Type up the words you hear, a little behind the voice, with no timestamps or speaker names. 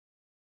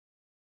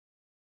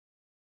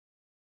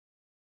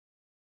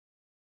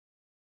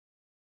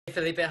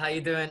Felipe, how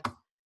you doing?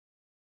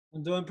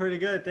 I'm doing pretty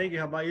good. Thank you.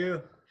 How about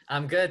you?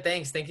 I'm good,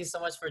 thanks. Thank you so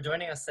much for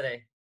joining us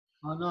today.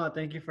 Oh no,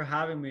 thank you for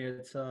having me.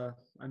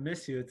 I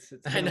miss you. It's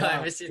I been a know I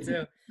while. miss you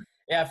too.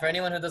 Yeah, for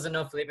anyone who doesn't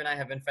know, Felipe and I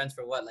have been friends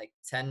for what, like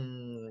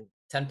 10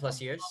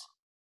 plus years?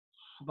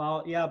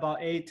 About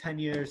 8, 10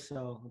 years.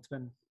 So it's Yeah,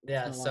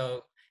 been a while.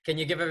 so can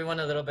you give everyone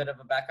a little bit of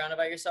a background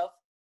about yourself?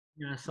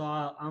 Yeah. So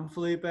I'm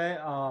Felipe.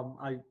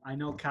 I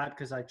know Kat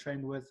because I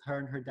trained with her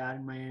and her dad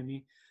in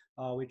Miami.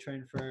 We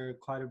trained for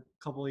quite a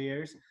couple of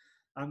years.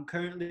 I'm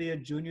currently a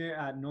junior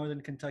at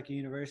Northern Kentucky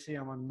University.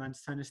 I'm on the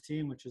men's tennis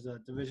team, which is a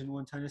Division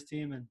I tennis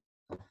team, and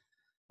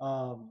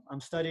I'm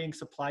studying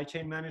supply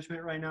chain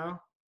management right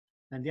now.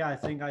 And yeah, I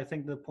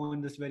think the point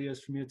of this video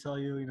is for me to tell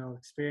you,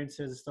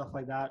 experiences and stuff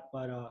like that.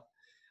 But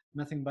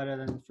nothing better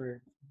than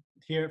for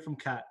hear it from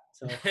Kat.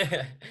 So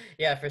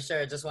Yeah, for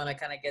sure. Just want to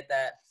kind of get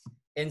that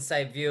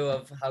inside view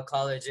of how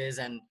college is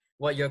and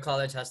what your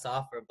college has to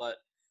offer. But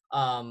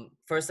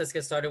first, let's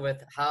get started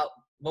with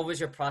what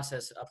was your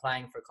process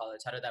applying for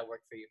college? How did that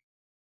work for you?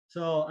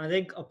 so I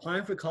think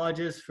applying for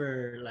colleges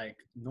for like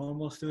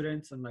normal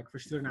students and like for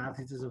student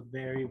athletes is a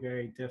very,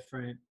 very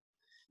different,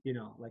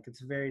 like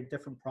it's a very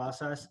different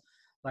process.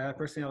 Like I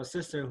personally have a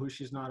sister who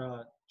she's not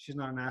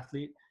an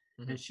athlete,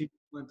 Hmm. and she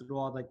went through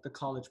all like the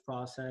college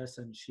process,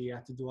 and she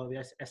had to do all the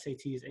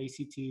SATs,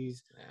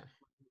 ACTs.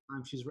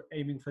 Yeah. She's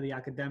aiming for the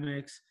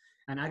academics,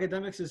 and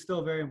academics is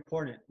still very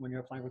important when you're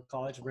applying for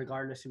college,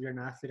 regardless if you're an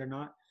athlete or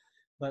not.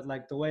 But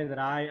like the way that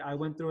I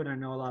went through it, and I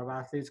know a lot of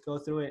athletes go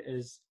through it,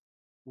 is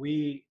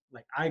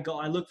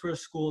I look for a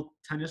school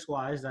tennis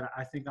wise that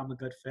I think I'm a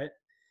good fit,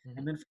 Hmm.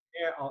 and then from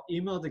there I'll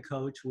email the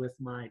coach with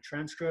my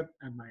transcript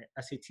and my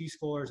SAT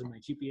scores and my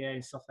GPA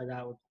and stuff like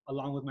that,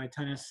 along with my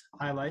tennis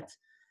highlights.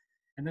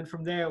 And then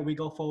from there we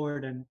go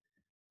forward, and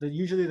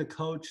usually the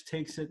coach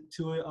takes it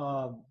to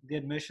the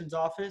admissions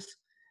office,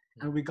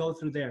 and we go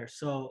through there.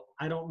 So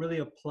I don't really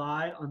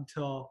apply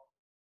until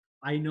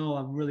I know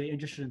I'm really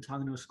interested in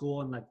talking to a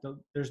school, and like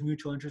there's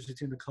mutual interest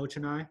between the coach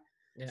and I.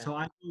 Yeah. So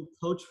I do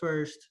coach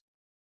first,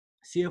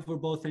 see if we're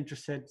both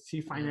interested,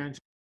 see Hmm.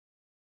 financial,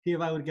 see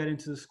if I would get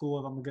into the school,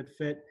 if I'm a good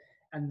fit.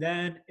 And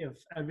then if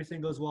everything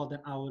goes well, then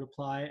I would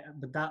apply.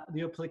 But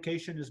the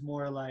application is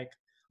more like,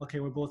 okay,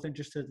 we're both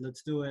interested.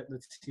 Let's do it.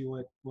 Let's see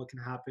what can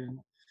happen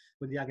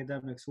with the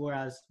academics.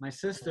 Whereas my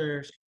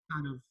sister,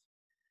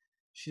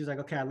 she's like,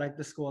 okay, I like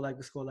the school, I like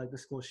the school, I like the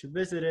school. She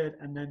visited,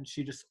 and then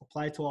she just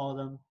applied to all of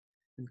them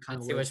and kind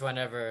And of see wait. which one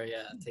ever,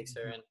 yeah, takes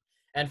her in.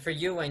 And for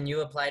you, when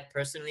you applied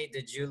personally,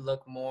 did you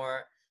look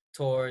more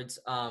towards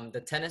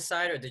the tennis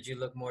side, or did you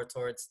look more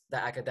towards the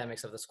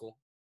academics of the school?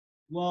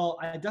 Well,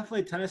 I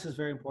definitely tennis is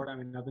very important.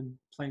 I mean, I've been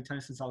playing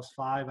tennis since I was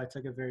 5. I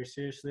took it very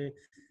seriously.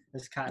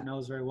 As Kat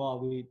knows very well,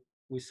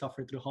 we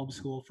suffered through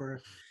homeschool for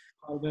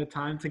quite a bit of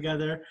time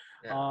together.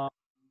 Yeah. Uh,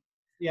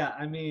 yeah,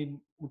 I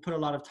mean, we put a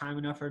lot of time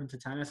and effort into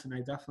tennis, and I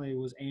definitely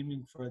was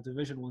aiming for a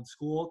Division I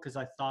school because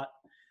I thought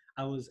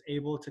I was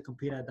able to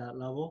compete at that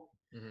level,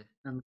 Hmm.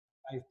 and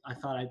I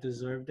thought I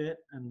deserved it,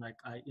 and like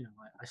I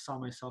saw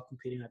myself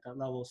competing at that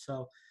level.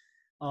 So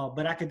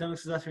but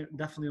academics is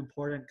definitely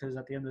important because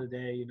at the end of the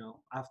day,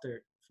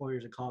 after 4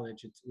 years of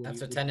college, it's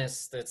After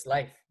tennis, it's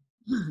life.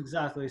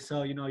 exactly.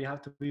 So you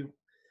have to be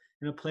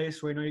in a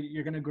place where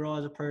you're going to grow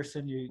as a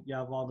person. You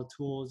have all the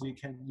tools you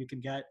can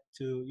get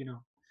to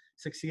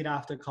succeed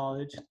after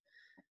college,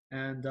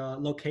 and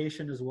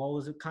location as well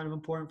was kind of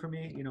important for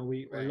me.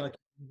 We're Right. lucky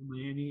in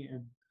Miami,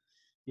 and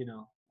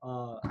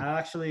I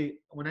actually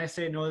when I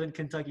say Northern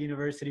Kentucky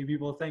University,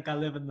 people think I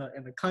live in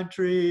the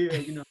country.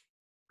 Or,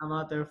 I'm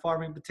out there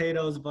farming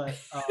potatoes, but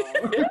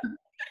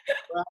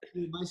well,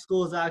 actually, my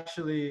school is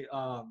actually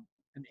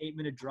an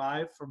 8-minute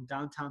drive from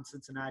downtown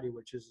Cincinnati,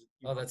 which is,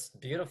 Oh, that's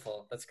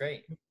beautiful. That's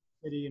great.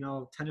 city,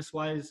 tennis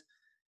wise,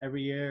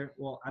 every year.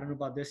 Well, I don't know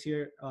about this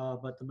year,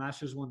 but the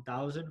Masters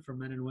 1000 for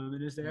men and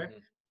women is there.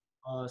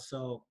 Hmm.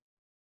 So,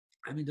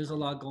 I mean, there's a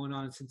lot going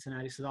on in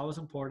Cincinnati, so that was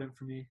important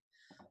for me.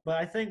 But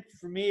I think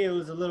for me, it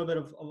was a little bit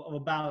of a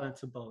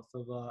balance of both,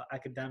 of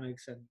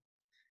academics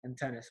and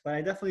tennis. But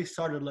I definitely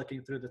started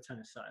looking through the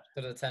tennis side.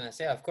 To the tennis,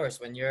 yeah, of course.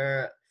 When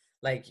you're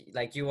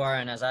like you are,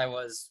 and as I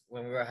was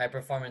when we were high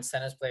performance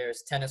tennis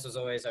players, tennis was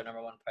always our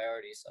number one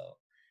priority. So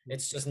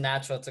it's just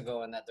natural to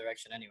go in that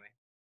direction anyway.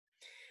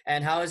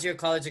 And how has your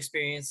college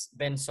experience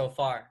been so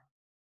far?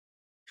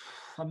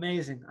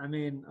 Amazing. I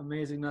mean,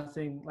 amazing.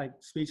 Nothing like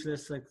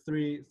speechless. Like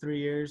three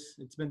years.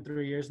 It's been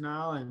 3 years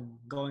now, and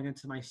going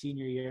into my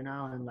senior year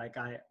now, and like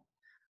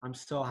I'm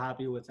so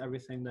happy with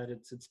everything that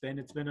it's been.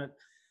 It's been a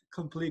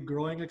complete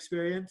growing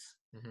experience.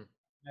 Hmm.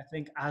 I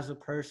think as a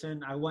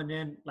person, I went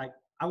in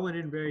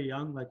very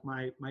young. Like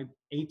my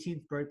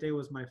 18th birthday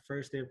was my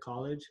first day of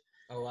college.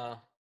 Oh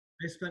wow,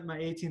 I spent my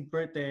 18th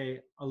birthday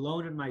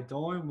alone in my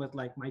dorm with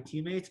like my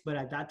teammates, but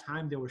at that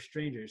time they were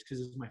strangers because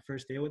it was my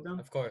first day with them.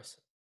 of course.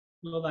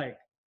 So like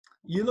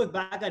you look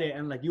back at it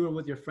and like you were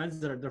with your friends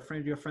that are they're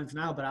friends your friends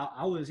now, but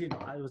I was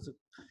I was a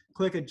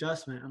quick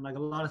adjustment, and like a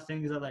lot of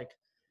things that like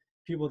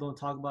people don't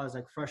talk about is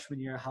like freshman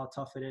year how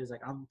tough it is.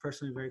 Like I'm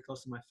personally very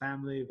close to my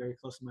family, very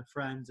close to my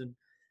friends, and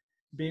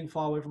being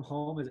far away from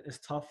home is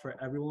tough for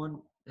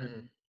everyone, Hmm.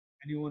 and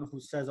anyone who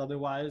says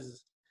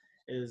otherwise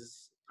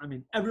is I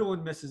mean,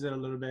 everyone misses it a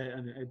little bit,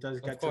 and it does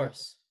Of get to that.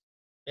 course.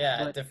 Yeah,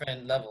 at But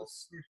different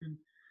levels.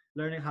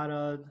 learning how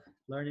to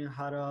learning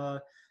how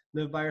to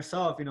live by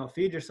yourself,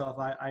 feed yourself.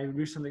 I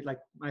recently, like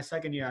my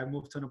second year, I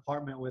moved to an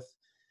apartment with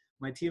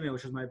my teammate,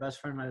 which is my best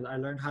friend. I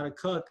learned how to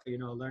cook,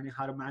 learning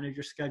how to manage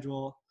your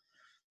schedule,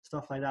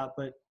 stuff like that.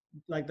 But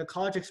like the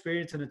college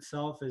experience in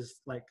itself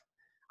is like,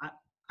 I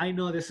I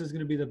know this is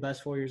gonna be the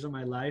best 4 years of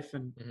my life,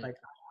 and Hmm. like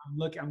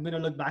I'm gonna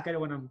look back at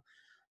it when I'm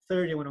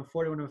 30, when I'm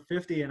 40, when I'm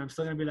 50, and I'm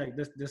still gonna be like,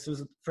 this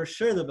was for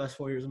sure the best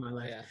 4 years of my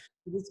life. Yeah.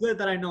 It's good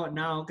that I know it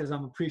now because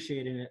I'm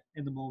appreciating it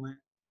in the moment.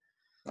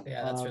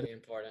 Yeah, that's Uh, really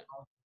important.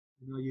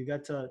 you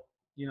get to,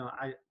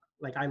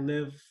 I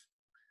live,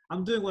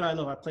 I'm doing what I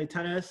love. I play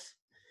tennis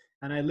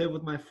and I live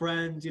with my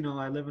friends.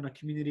 I live in a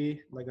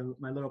community, like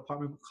my little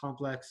apartment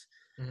complex.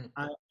 Hmm.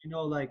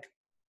 Like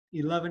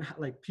 11,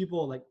 like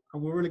people, like,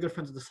 and we're really good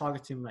friends with the soccer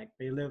team. Like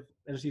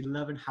there's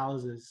 11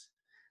 houses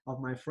of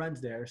my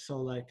friends there.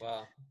 So like,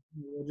 Wow.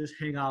 we'll just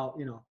hang out,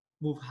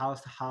 move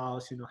house to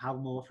house, have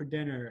them over for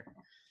dinner,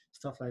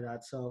 stuff like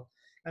that. So,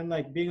 and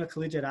like being a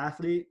collegiate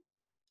athlete,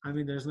 I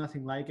mean, there's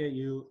nothing like it.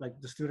 You like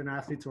the student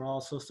athletes are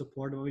all so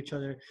supportive of each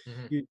other.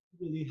 Hmm. You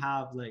really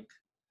have like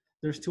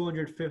there's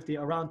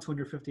around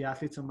 250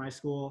 athletes in my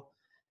school,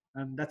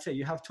 and that's it.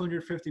 You have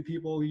 250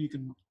 people who you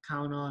can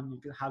count on. You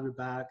can have your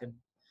back, and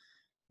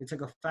it's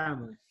like a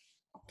family.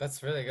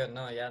 That's really good.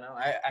 No, yeah, no.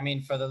 I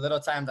mean, for the little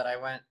time that I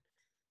went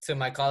to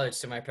my college,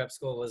 to my prep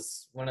school,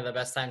 was one of the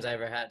best times I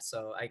ever had.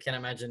 So I can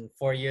imagine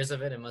 4 years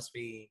of it. It must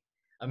be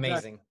Exactly.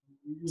 amazing,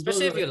 You build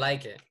especially if you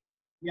like it.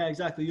 yeah,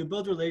 exactly. You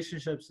build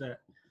relationships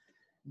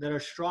that are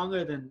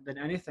stronger than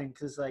anything,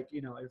 because like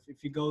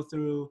if you go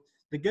through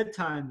the good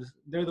times,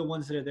 they're the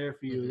ones that are there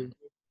for you. Hmm.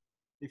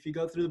 If you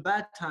go through the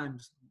bad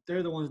times,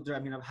 they're the ones that, I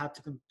mean, I've had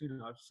to,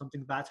 if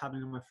something bad's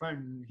happening to my friend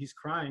and he's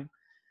crying,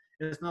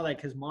 it's not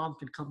like his mom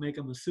can come make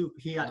him a soup.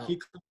 He No. comes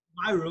to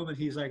my room and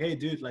he's like, hey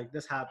dude, like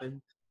this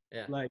happened,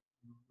 Yeah. like,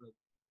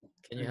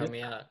 Can you and help this,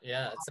 me out?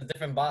 Yeah, it's a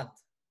different bond.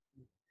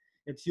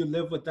 it's you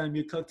live with them,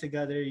 you cook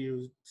together,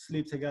 you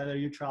sleep together,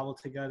 you travel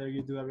together,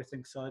 you do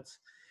everything. So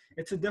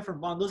it's a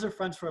different bond. Those are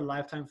friends for a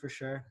lifetime for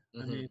sure.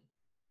 I Hmm. mean,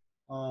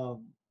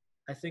 um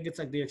I think it's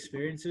like the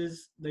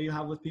experiences that you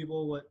have with people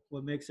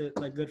what makes it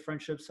like good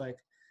friendships. Like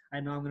I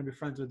know I'm gonna be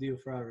friends with you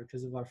forever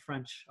because of our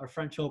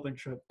French Open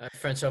trip.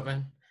 French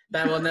Open.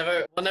 That we'll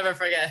never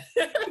forget.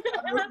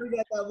 I'll never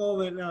forget that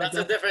moment. No, That's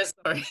a definitely. different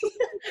story.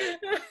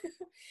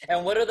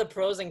 And what are the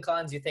pros and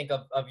cons you think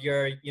of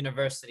your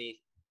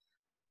university,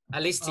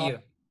 at least to Uh, you?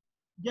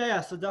 yeah,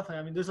 so definitely.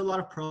 I mean, there's a lot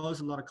of pros,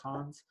 a lot of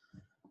cons.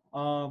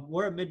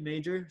 We're a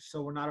mid-major,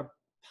 so we're not a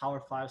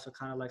Power Five. So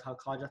kind of like how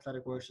college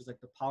athletic works is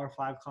like the Power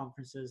Five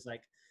conferences,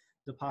 like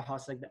the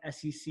powerhouse, like the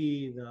SEC,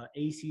 the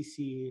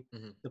ACC,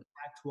 Hmm. the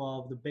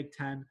Pac-12, the Big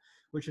Ten,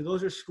 which are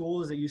those are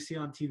schools that you see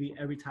on TV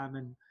every time,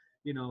 and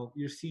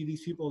you see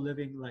these people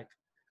living like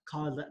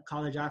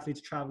college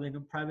athletes traveling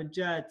in private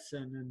jets Yeah.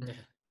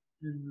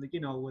 and like,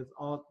 with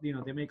all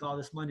they make all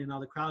this money and all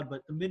the crowd.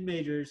 But the mid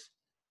majors,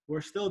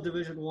 we're still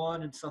Division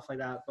 1 and stuff like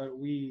that, but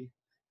we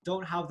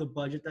don't have the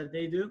budget that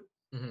they do.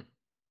 Hmm.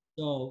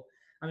 So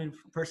I mean,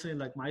 personally,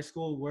 like my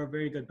school, we're a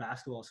very good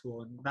basketball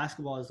school, and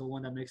basketball is the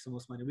one that makes the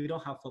most money. We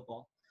don't have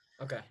football.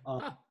 Okay.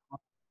 uh, Oh,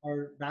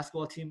 our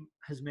basketball team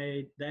has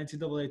made the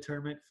NCAA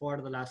tournament 4 out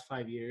of the last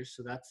 5 years,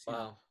 so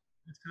wow.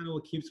 that's kind of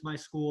what keeps my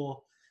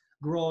school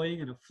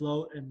growing and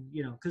afloat. And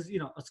because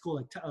a school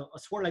like a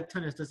sport like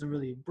tennis doesn't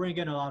really bring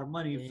in a lot of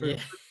money for. Yeah.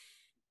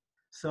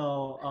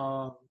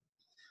 So,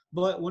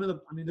 but one of the,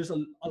 I mean, there's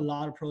a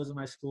lot of pros in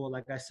my school.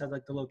 Like I said,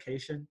 like the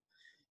location.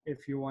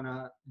 If you want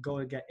to go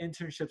and get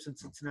internships in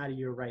Cincinnati,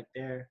 you're right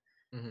there.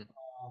 Hmm.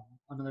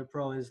 Another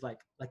pro is like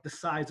the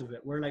size of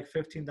it. We're like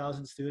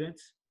 15,000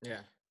 students,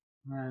 Yeah.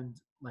 and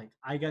like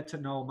I get to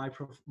know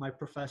my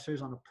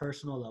professors on a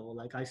personal level.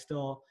 Like I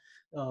still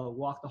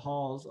walk the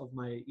halls of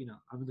my,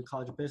 I'm in the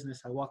College of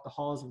Business. I walk the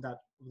halls of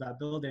that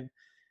building,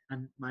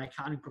 and my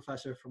accounting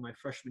professor from my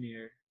freshman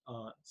year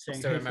saying,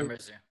 Still "Hey, Felipe,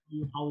 remembers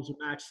you. how was your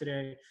match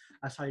today?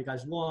 I saw you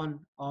guys won.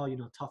 Oh,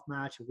 tough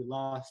match. We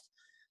lost."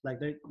 Like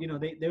they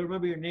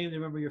remember your name, they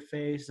remember your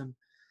face,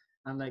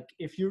 and like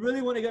if you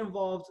really want to get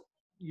involved,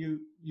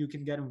 you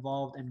can get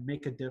involved and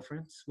make a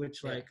difference.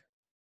 Which Yeah. like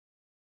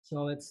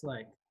so it's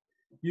like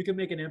you can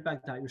make an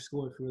impact at your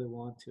school if you really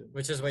want to.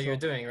 Which is what you're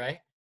So doing, right?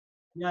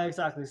 yeah,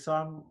 exactly. So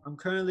I'm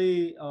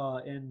currently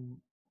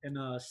in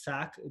a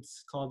SAC.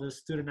 It's called the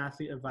Student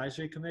Athlete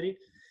Advisory Committee.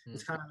 Mm.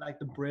 It's kind of like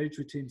the bridge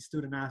between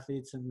student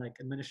athletes and like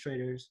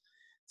administrators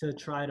to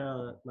try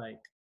to like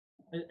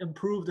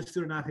improve the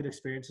student athlete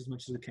experience as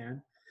much as we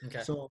can.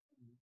 Okay. So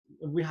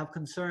if we have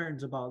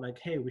concerns about like,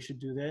 hey, we should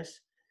do this.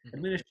 Hmm.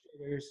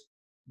 Administrators,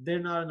 they're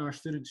not in our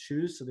students'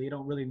 shoes, so they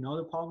don't really know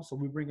the problem. So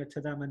we bring it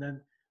to them, and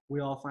then we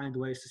all find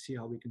ways to see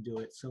how we can do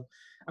it. So,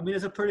 I mean,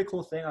 it's a pretty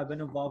cool thing. I've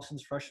been involved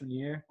since freshman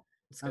year,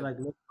 It's and good. like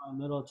little by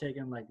little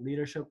taking like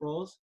leadership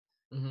roles.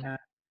 Hmm. And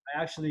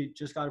I actually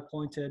just got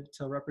appointed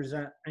to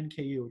represent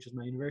NKU, which is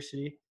my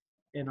university,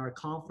 in our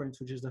conference,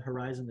 which is the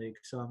Horizon League.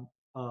 So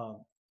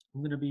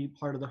I'm gonna be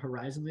part of the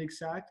Horizon League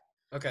SAC.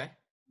 Okay.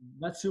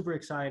 That's super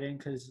exciting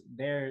because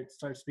there it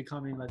starts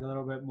becoming like a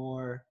little bit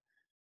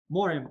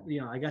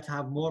I get to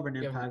have more of an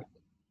Yeah, impact,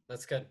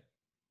 that's good.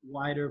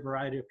 wider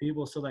variety of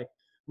people. So like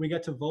we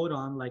get to vote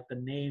on like the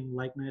name,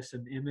 likeness,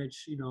 and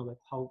image. Like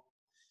how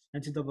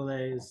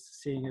NCAA is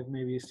seeing if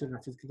maybe student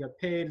athletes could get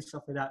paid and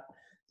stuff like that.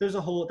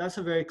 That's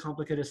a very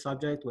complicated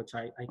subject, which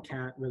I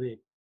can't really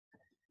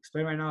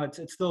explain right now.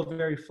 It's still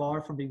very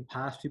far from being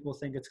passed. People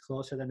think it's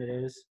closer than it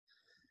is,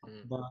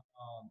 Mm.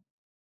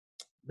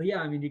 but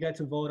yeah, I mean, you get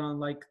to vote on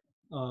like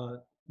uh,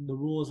 the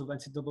rules of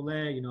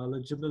NCAA,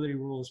 eligibility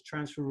rules,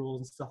 transfer rules,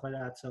 and stuff like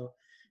that. So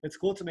it's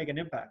cool to make an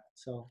impact.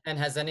 So And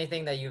has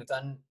anything that you've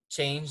done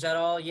changed at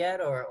all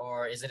yet,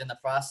 or is it in the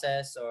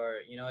process, or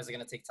is it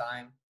gonna take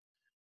time?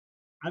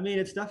 I mean,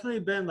 it's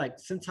definitely been like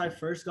since I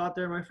first got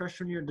there my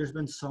freshman year, there's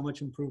been so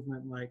much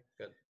improvement. Like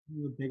Good.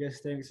 one of the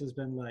biggest things has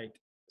been like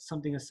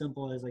something as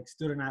simple as like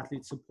student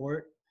athlete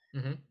support.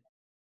 Mm-hmm.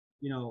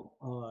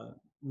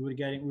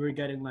 We were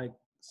getting like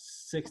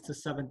 6 to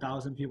 7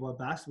 thousand people at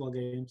basketball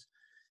games,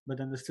 but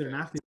then the That's student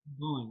great. athletes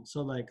were going.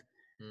 So like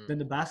Mm. then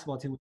the basketball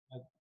team was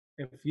like,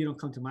 if you don't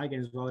come to my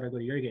games, why would I go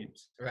to your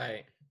games?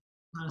 Right.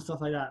 Kind of stuff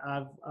like that.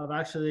 I've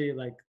actually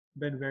like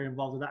been very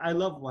involved with that. I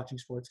love watching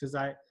sports because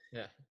I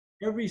Yeah.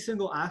 every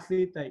single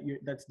athlete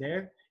that's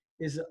there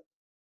is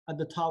at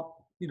the top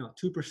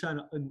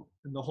 2% in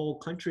the whole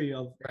country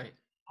of Right.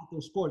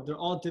 outdoor sport. They're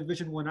all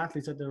Division 1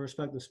 athletes at their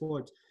respective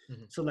sports.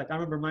 Mm-hmm. So like I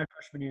remember my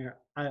freshman year,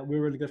 we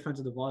were really good friends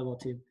with the volleyball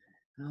team,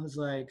 and I was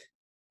like,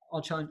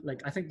 I'll challenge.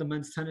 Like I think the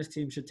men's tennis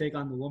team should take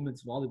on the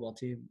women's volleyball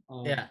team.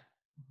 Yeah.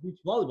 Beach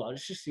volleyball.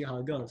 Let's just see how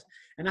it goes.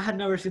 And I had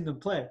never seen them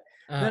play.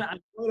 Then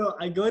Uh,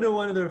 I go to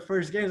one of their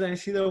first games and I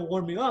see them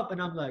warming up,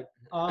 and I'm like,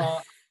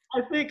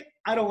 I think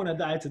I don't want to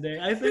die today.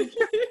 I think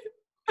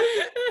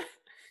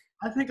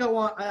I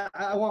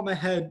want my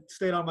head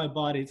stayed on my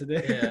body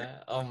today.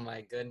 yeah. Oh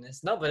my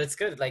goodness. No, but it's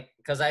good. Like,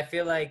 because I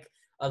feel like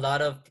a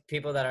lot of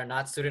people that are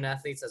not student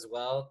athletes as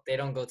well, they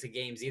don't go to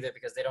games either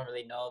because they don't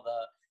really know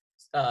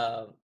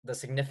the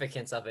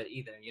significance of it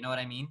either. You know what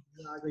I mean?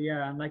 Exactly,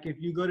 yeah, and like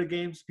if you go to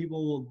games,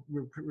 people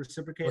will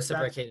reciprocate that.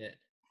 Reciprocate it.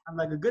 And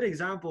like a good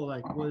example,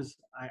 like was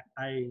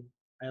I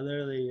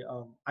literally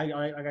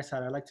like I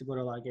said, I like to go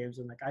to a lot of games,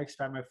 and like I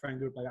expand my friend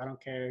group. Like I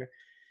don't care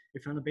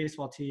if you're on the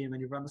baseball team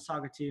and you're on the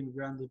soccer team, if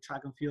you're on the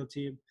track and field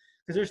team,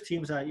 because there's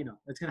teams that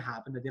it's gonna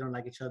happen that they don't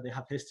like each other. They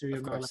have history Of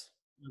of not like course.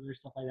 other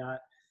stuff like that,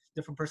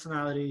 different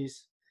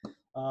personalities.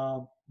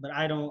 But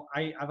I don't.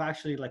 I've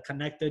actually like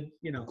connected.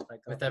 Like With for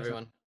example,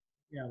 everyone.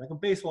 yeah, like a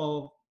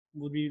baseball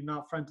would be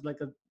not friends with like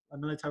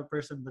another type of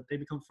person, but they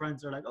become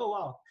friends. They're like, oh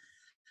wow,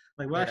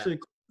 like we're Yeah. actually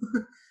cool.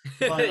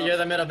 But You're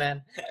the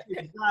middleman.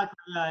 exactly,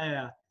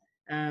 yeah.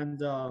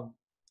 And I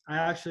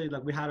actually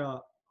like we had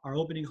our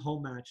opening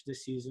home match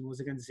this season was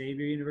against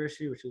Xavier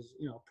University, which is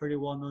pretty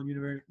well known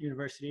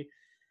university,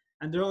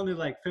 and they're only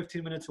like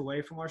 15 minutes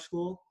away from our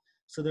school,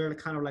 so they're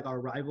kind of like our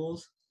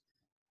rivals.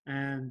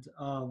 And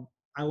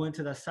I went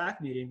to the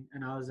SAC meeting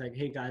and I was like,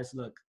 hey guys,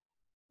 look,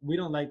 we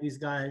don't like these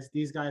guys.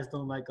 These guys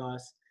don't like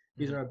us.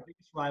 These Mm-hmm. are our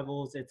biggest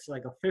rivals. It's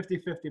like a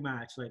 50-50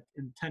 match, like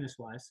in tennis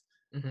wise.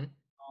 Mm-hmm.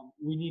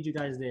 We need you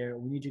guys there.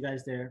 We need you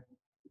guys there.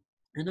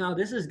 And now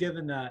this is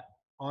given that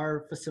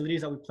our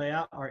facilities that we play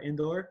at are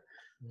indoor.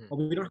 Mm-hmm. But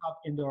we don't have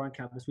indoor on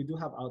campus. We do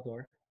have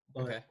outdoor,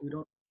 but Okay. we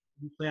don't.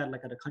 We play at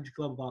like at a country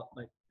club about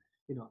like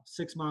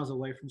 6 miles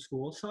away from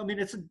school. So I mean,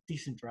 it's a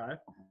decent drive.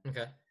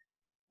 Okay.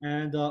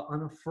 And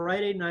on a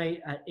Friday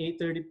night at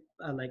 8:30,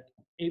 like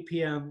 8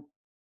 p.m.,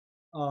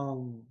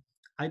 um,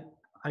 I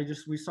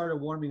we started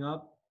warming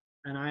up,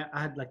 and I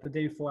had like the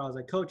day before I was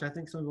like, Coach, I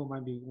think some people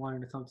might be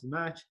wanting to come to the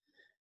match,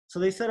 so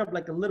they set up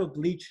like a little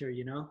bleacher.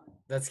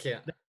 That's cute.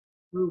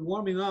 We were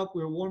warming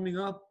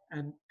up,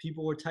 and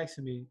people were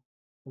texting me,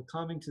 "We're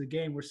coming to the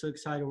game. We're so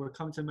excited. We're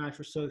coming to the match.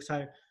 We're so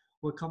excited.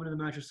 We're coming to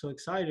the match. We're so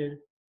excited."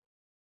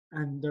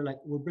 And they're like,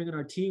 "We're bringing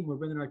our team. We're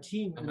bringing our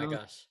team." Oh And my I was,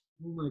 gosh.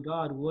 "Oh my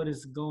God, what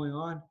is going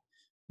on?"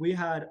 We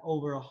had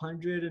over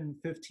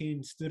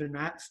 115 student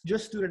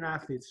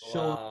athletes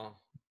show up Wow.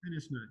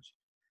 tennis match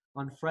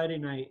on Friday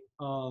night.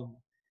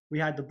 We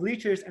had the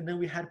bleachers, and then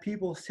we had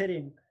people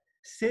sitting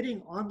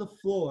on the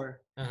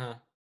floor Uh-huh.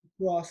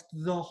 across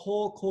the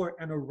whole court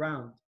and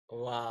around.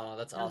 Wow,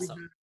 that's And we awesome.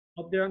 had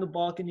up there on the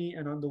balcony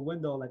and on the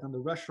window, like on the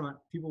restaurant,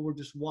 people were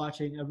just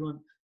watching. Everyone.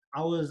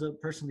 I was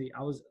personally,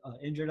 I was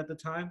injured at the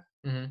time,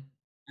 Mm-hmm.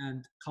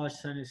 and college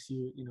tennis,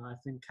 I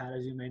think, Kat,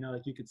 as you may know,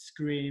 like you could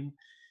scream,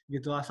 you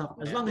could do all that stuff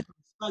as Yeah. long as it's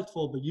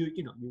respectful, but you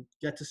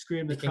get to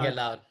scream. The You can get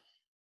crowd. loud.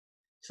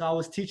 So I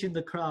was teaching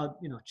the crowd,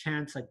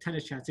 chants, like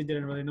tennis chants. They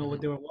didn't really know what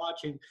Mm-hmm. they were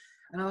watching.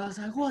 And I was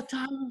like, what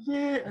time is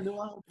it? And they were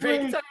like,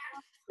 Break break.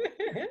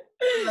 time.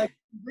 Like,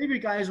 baby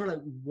guys were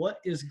like, what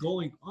is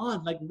going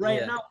on? Like, right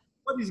Yeah. now,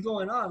 what is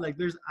going on? Like,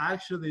 there's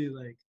actually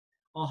like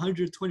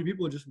 120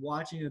 people just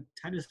watching a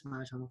tennis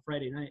match on a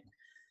Friday night.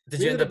 Did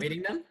We you end ended up up,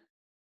 beating them?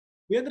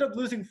 we ended up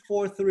losing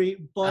 4-3,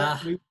 but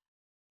Ah,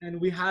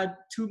 we had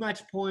 2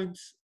 match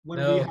points when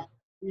we had no.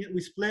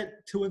 we split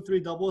 2 and 3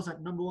 doubles.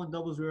 At number one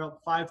doubles, we were up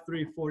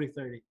 5-3,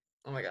 40-30.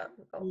 Oh my God.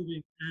 Oh.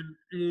 And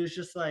it was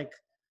just like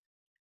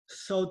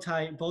so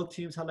tight. Both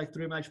teams had like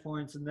 3 match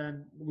points, and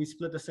then we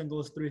split the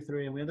singles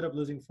 3-3, and we ended up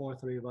losing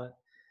 4-3. But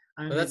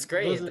I Well, mean, that's those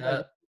great. are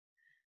like,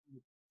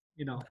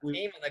 you know, The we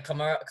team and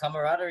the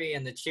camaraderie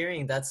and the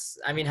cheering, that's,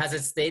 I mean, has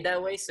it stayed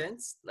that way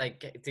since? Like,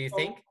 do you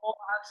think?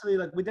 actually,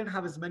 like, we didn't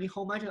have as many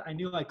home matches. I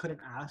knew I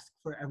couldn't ask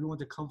for everyone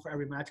to come for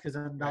every match because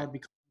then that Right. would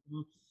be.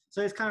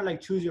 So it's kind of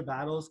like choose your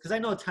battles, because I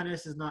know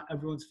tennis is not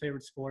everyone's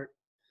favorite sport.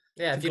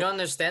 Yeah, To if you go, don't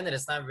understand it,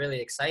 it's not really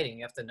exciting.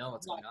 You have to know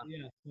what's going on.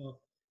 yeah.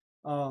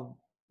 So,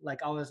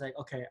 like I was like,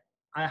 okay,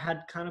 I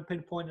had kind of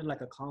pinpointed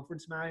like a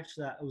conference match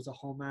that it was a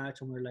home match,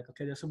 and we are like,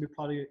 okay, this will be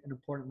probably an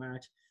important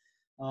match.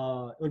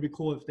 It would be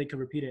cool if they could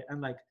repeat it.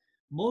 And like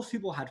most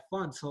people had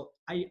fun, so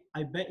I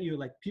bet you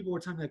like people were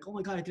telling me like, oh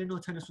my god, I didn't know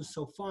tennis was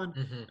so fun.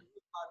 Hmm.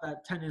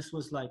 That tennis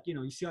was like, you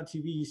know, you see on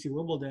TV, you see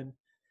Wimbledon,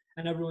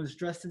 and everyone's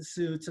dressed in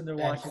suits and they're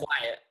And watching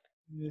quiet,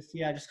 this.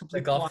 Yeah, just the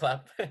complete golf quiet.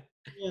 clap.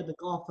 Yeah, the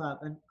golf app.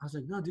 And I was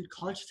like, no, dude,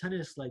 college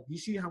tennis, like, you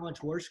see how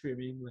much we're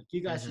screaming? Like,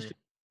 you guys just Hmm. get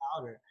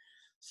louder.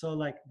 So,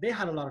 like, they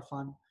had a lot of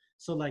fun.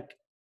 So, like,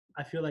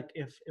 I feel like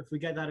if we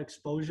get that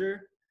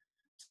exposure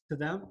to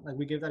them, like,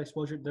 we give that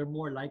exposure, they're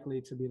more likely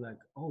to be like,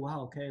 oh,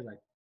 wow, okay, like,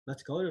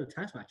 let's go to the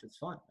tennis match. It's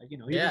fun. Like, you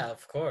know, even Yeah,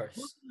 of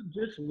course.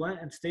 just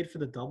went and stayed for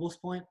the doubles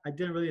point. I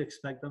didn't really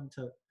expect them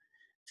to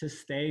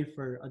stay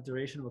for a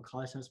duration of a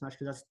college tennis match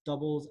because that's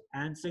doubles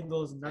and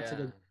singles, and that's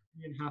like Yeah.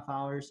 a 3.5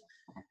 hours.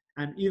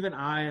 And even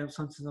I am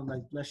sometimes I'm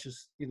like, let's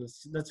just, you know,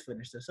 let's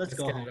finish this. Let's Let's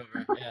go get it home.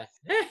 over. Yeah.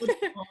 Let's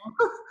go home.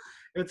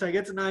 It's like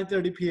it's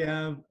 9:30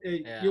 p.m.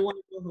 Yeah. You want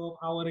to go home?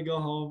 I want to go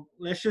home.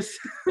 Let's just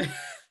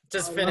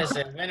Just finish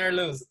it. Win or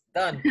lose.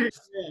 Done.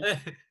 yeah,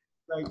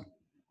 like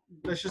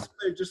let's just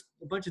play just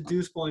a bunch of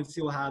deuce points,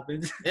 see what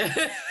happens.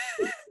 Yeah.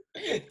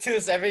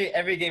 Deuce.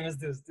 Every game is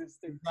deuce. Deuce.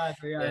 Deuce.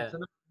 Exactly. Yeah. Yeah. So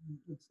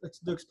it's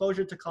the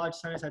exposure to college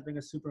tennis. I think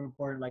is super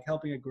important. Like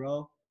helping it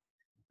grow.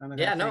 And like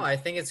I Yeah, no, think I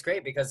think it's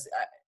great because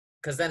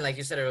then, like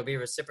you said, it'll be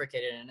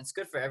reciprocated and it's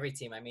good for every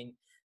team. I mean,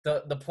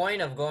 the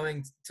point of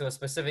going to a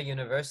specific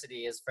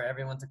university is for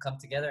everyone to come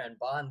together and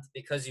bond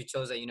because you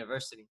chose a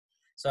university.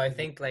 So I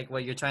think like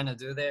what you're trying to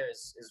do there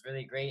is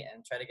really great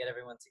and try to get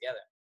everyone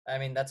together. I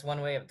mean, that's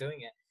one way of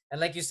doing it. And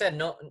like you said,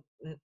 no,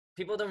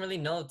 people don't really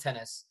know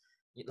tennis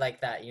like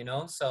that, you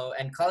know? So,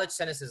 and college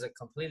tennis is a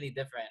completely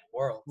different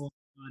world. well,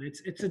 but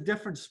it's a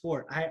different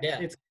sport. Yeah.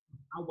 It's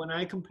when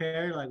I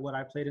compare like what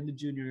I played in the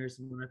juniors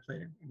and when I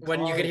played in When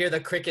you could college. hear the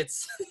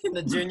crickets in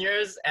the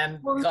juniors and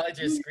Well, college,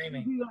 you're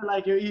screaming.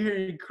 like you're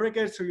hearing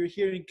crickets or you're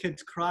hearing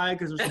kids cry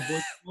because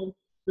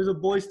there's a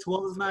boys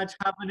 12 match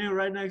happening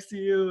right next to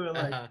you, or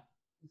like Uh-huh.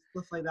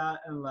 stuff like that.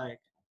 And like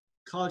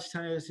college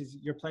tennis is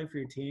you're playing for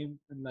your team,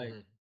 and like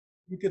Mhm.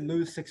 you could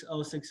lose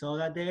 6-0, 6-0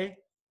 that day,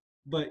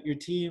 but your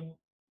team,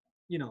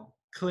 you know,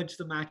 clinched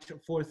the match at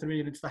 4-3,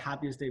 and it's the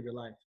happiest day of your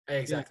life. Yeah,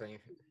 Exactly.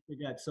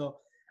 forget. So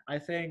I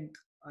think,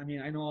 I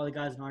mean, I know all the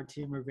guys on our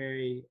team are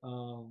very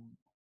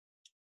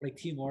like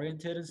team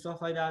oriented and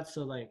stuff like that.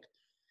 So like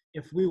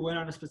if we win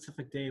on a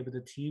specific day but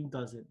the team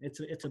doesn't,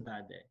 it's a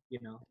bad day, you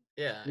know.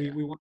 Yeah, We yeah.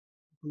 we want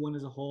to win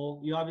as a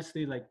whole. You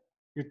obviously like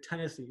your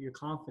tennis, your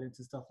confidence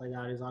and stuff like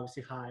that is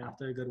obviously high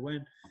after a good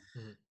win.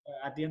 Mhm. But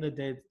at the end of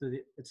the day,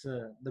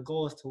 the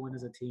goal is to win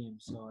as a team.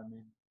 So I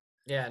mean,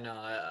 Yeah, no,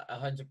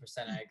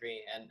 100% I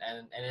agree, and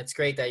it's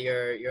great that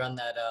you're on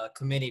that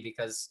committee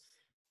because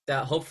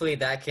that hopefully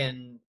that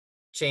can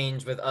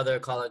change with other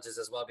colleges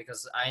as well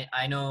because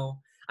I know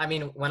I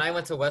mean when I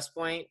went to West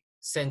Point,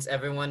 since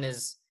everyone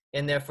is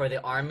in there for the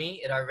army,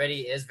 it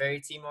already is very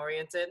team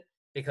oriented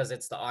because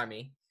it's the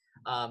army.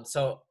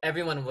 So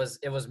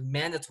it was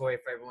mandatory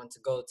for everyone to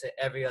go to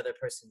every other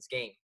person's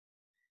game.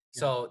 yeah.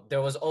 So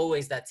there was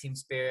always that team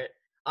spirit.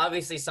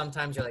 Obviously,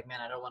 sometimes you're like, man,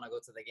 I don't want to go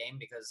to the game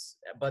because,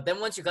 but then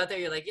once you got there,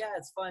 you're like, yeah,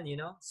 it's fun, you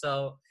know.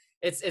 So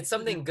it's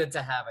something good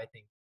to have, I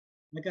think.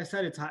 Like I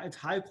said, it's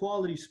high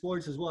quality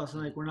sports as well. It's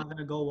not Mhm. like we're not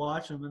gonna go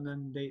watch them and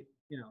then they,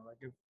 you know, like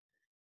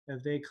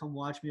if they come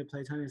watch me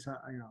play tennis,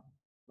 you know,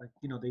 like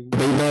you know they know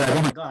like,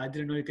 oh my god, I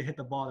didn't know you could hit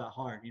the ball that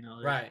hard. You know,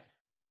 like Right.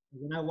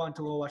 when I went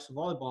to go watch the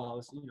volleyball, I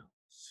was, you know,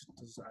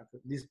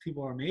 these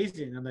people are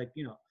amazing, and like,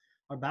 you know,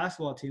 our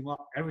basketball team,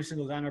 well, every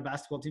single guy on our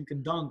basketball team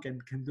can dunk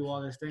and can do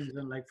all these things,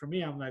 and like for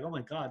me, I'm like, oh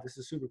my god, this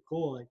is super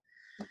cool. Like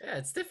Yeah,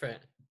 it's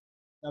different.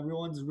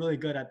 everyone's really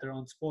good at their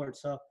own sport,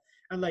 so.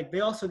 And like they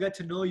also get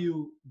to know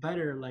you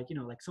better. Like, you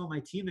know, like some of my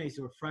teammates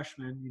who were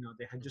freshmen, you know,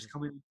 they had Mhm. just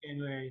come in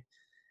January,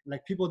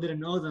 like people didn't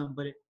know them,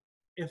 but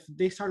if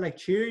they start like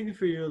cheering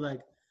for you,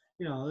 like,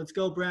 you know, let's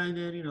go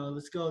Brandon, you know,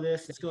 let's go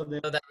this, let's go this.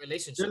 So that They're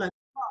relationship. like,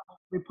 oh,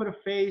 they put a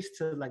face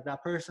to like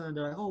that person, and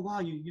they're like, oh wow,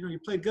 you know, you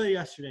played good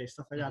yesterday,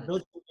 stuff like that. Mhm.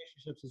 Build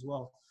relationships as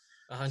well.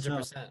 A hundred So,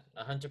 percent,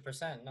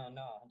 100%. No,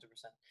 no,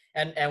 100%.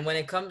 And when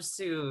it comes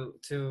to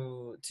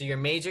your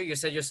major, you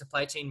said your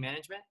supply chain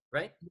management,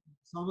 right?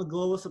 so I'm a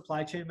global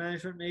supply chain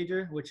management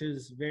major, which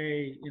is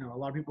very, you know, a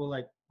lot of people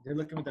like they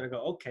look at me and they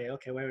go, okay,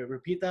 wait,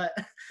 repeat that.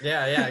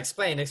 Yeah, yeah.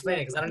 Explain Yeah, it,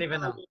 because I don't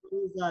even know.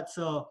 what is that?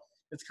 So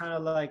it's kind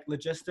of like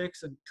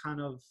logistics and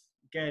kind of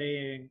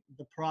getting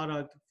the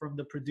product from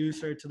the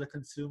producer to the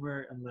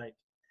consumer and like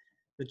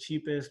the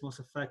cheapest, most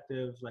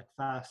effective, like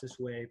fastest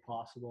way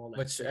possible. Like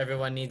Which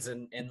everyone needs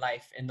in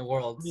life, in the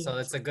world. I mean, So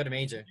it's a good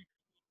major.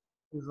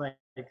 it's like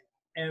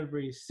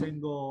every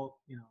single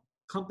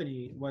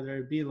company, whether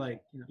it be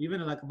like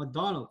even like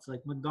McDonald's.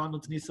 Like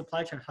McDonald's needs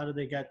supply chain. How do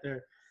they get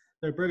their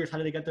burgers? How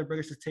do they get their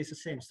burgers to taste the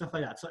same? Stuff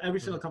like that. So every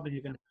single Mhm. company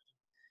you can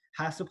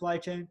has supply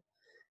chain,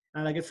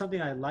 and like it's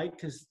something I like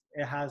because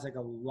it has like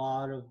a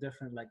lot of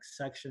different like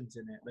sections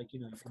in it. Like you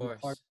Of can be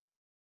part course.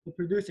 of the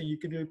producing, you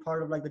can be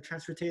part of like the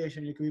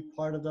transportation, you can be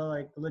part of the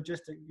like the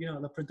logistic,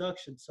 the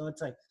production. So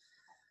it's like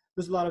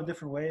there's a lot of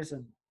different ways,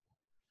 and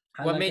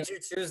I What like made it. you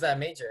choose that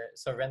major?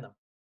 So random.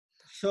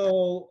 So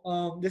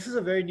this is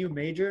a very new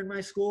major in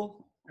my school,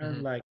 and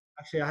Hmm. like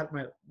actually, I had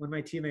one of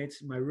my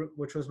teammates,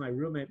 which was my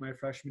roommate my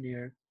freshman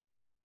year.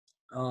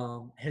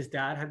 His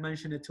dad had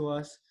mentioned it to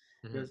us.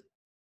 It Hmm. was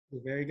a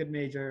very good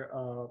major.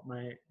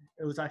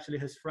 It was actually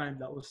his friend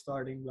that was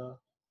starting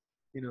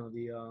you know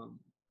the um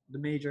the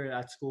major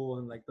at school,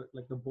 and like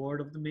the board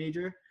of the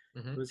major.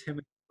 It Hmm. was him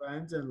and his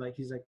friends, and like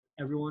he's like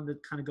everyone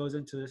that kind of goes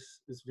into this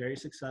is very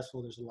successful.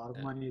 There's a lot of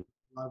Yeah. money,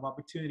 a lot of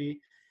opportunity,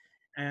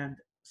 and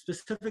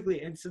specifically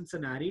in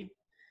Cincinnati,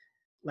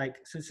 like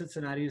since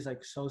Cincinnati is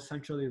like so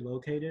centrally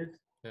located,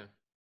 Yeah.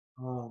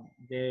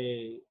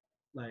 they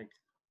like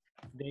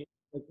they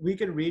like we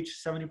can reach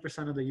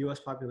 70% of the U.S.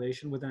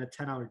 population within a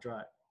 10-hour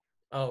drive.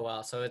 Oh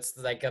wow. So it's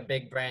like a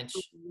big A branch.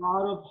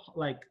 lot of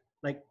like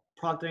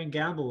Procter and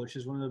Gamble, which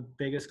is one of the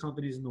biggest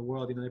companies in the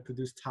world. They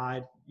produce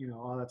Tide,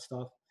 all that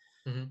stuff.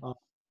 Hmm. Uh,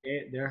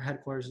 their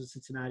headquarters in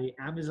Cincinnati.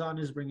 Amazon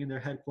is bringing their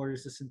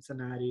headquarters to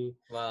Cincinnati.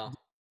 Wow.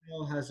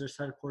 Dell has their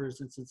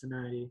headquarters in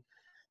Cincinnati.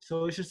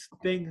 So it's just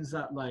things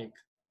that like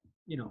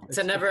It's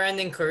a it's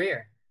never-ending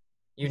career.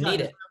 You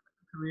need exactly it.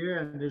 a career,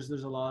 and there's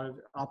a lot of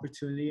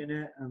opportunity in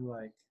it, and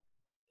like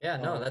Yeah,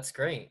 no, uh, that's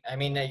great. I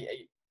mean,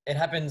 it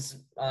happens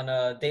on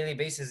a daily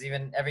basis,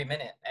 even every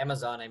minute.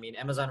 Amazon, I mean,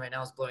 Amazon right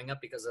now is blowing up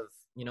because of,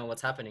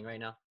 what's happening right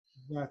now.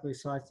 exactly.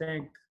 So I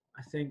think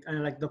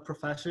and like the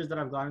professors that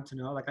I've gotten to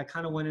know, like I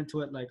kind of went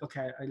into it like,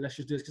 okay, let's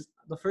just do this because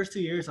the first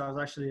 2 years I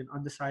was actually an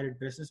undecided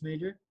business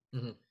major.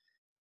 Hmm.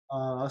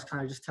 I was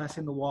kind of just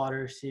testing the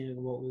water, seeing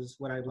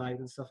what I liked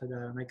and stuff like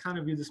that. And I kind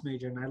of viewed this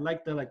major, and I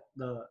liked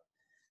the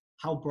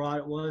how broad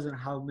it was and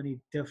how many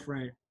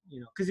different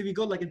because if you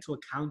go like into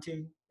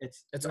accounting,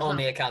 It's there's not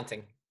only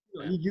accounting.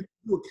 Yeah. you can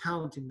do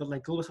accounting, but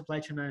like global supply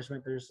chain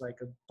management, there's like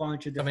a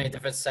bunch of So many different.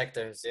 different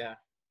sectors. Yeah.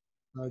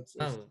 It's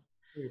Oh,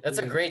 that's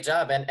a pretty. great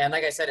job. And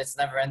like I said, it's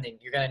never ending.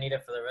 You're gonna need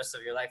it for the rest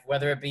of your life,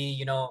 whether it be,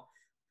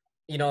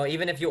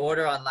 even if you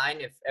order online,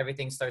 if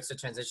everything starts to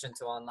transition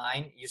to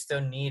online, you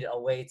still need a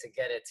way to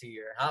get it to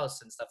your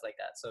house and stuff like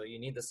that. So you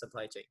need the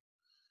supply chain.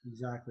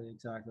 Exactly.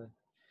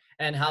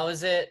 And how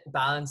is it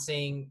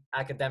balancing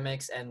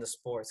academics and the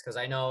sports? Because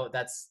I know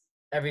that's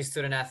every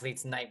student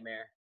athlete's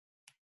nightmare.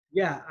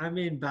 Yeah, I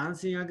mean,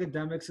 balancing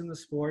academics and the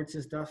sports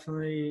is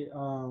definitely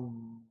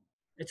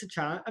it's a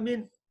challenge. I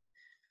mean,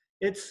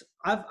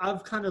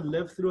 I've kind of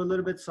lived through a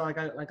little bit. So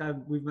like I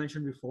we've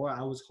mentioned before,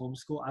 I was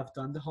homeschool. I've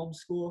done the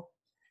homeschool,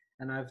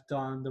 and I've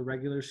done the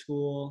regular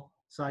school.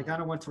 So I Mhm.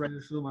 kind of went to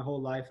regular school my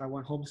whole life. I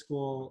went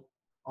homeschool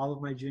all of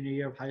my junior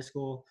year of high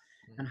school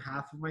Mhm. and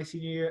half of my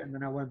senior year, and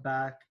then I went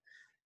back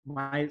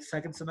my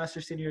second semester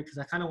senior year because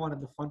I kind of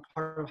wanted the fun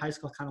part of high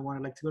school. I kind of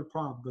wanted like to go to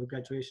prom, go to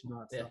graduation, all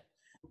that Yeah.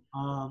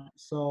 stuff.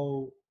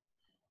 So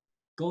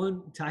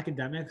going to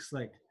academics,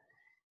 like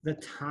the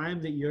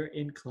time that you're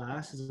in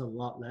class is a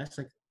lot less.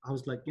 Like I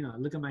was like, I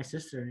look at my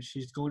sister and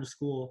she's going to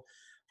school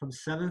from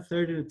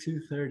 7:30 to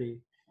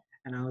 2:30,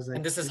 and I was And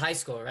like, this is high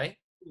school, right?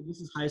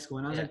 this is high school,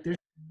 and I was Yeah. like, there's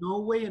no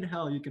way in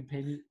hell you can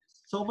pay me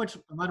so much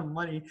amount of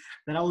money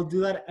that I will do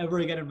that ever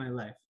again in my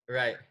life.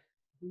 Right.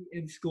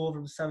 In school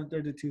from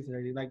 7:30 to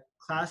 2:30, like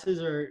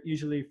classes are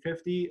usually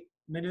 50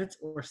 minutes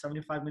or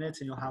 75 minutes,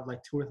 and you'll have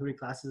like 2 or 3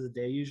 classes a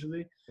day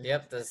usually,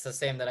 Yep. That's the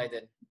same that I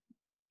did.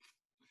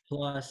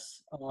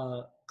 plus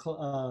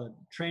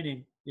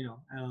training,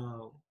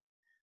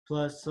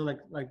 plus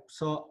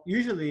so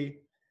usually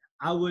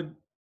I would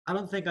I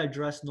don't think I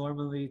dress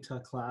normally to a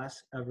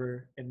class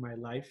ever in my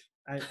life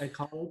at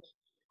college.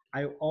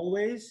 I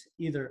always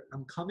either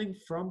I'm coming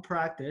from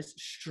practice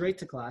straight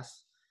to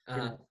class. you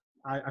Uh-huh. know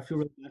I feel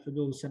really bad for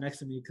people who sit next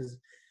to me because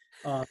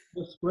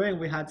this spring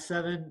we had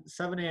 7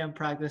 a.m.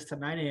 practice to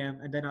 9 a.m.,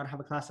 and then I'd have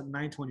a class at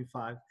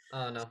 9:25.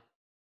 Oh no.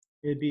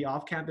 It'd be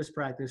off campus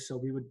practice, so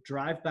we would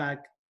drive back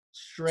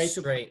straight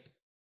to, Straight.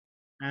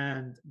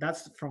 and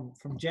that's from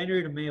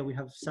January to May. We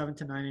have 7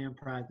 to 9 a.m.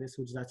 practice,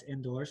 which that's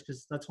indoors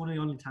because that's one of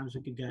the only times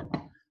we could get,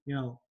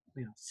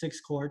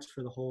 6 courts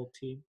for the whole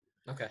team.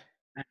 Okay.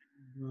 And,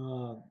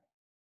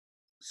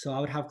 so I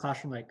would have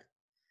class from like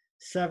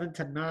 7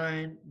 to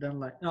 9, then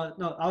like no,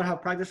 I would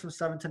have practice from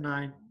 7 to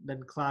 9,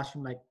 then class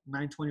from like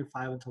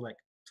 9:25 until like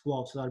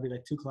 12. So that'd be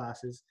like 2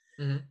 classes.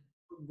 Hmm.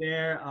 From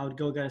there, I would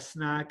go get a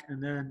snack,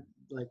 and then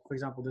like for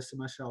example, this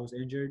semester I was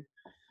injured.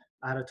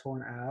 I had a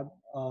torn ab,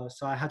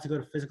 so I had to go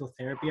to physical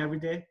therapy every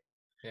day.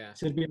 Yeah.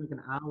 So it'd be like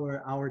an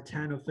hour, hour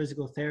 10 of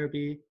physical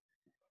therapy.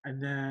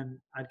 and then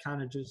I'd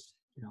kind of just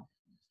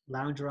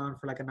lounge around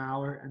for like an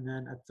hour, and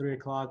then at 3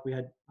 o'clock we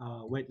had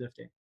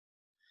weightlifting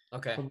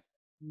Okay. from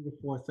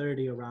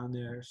 4:30 around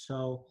there.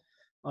 So,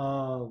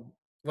 um,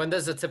 When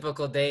does a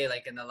typical day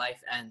like in the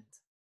life end?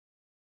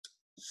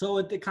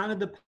 it kind of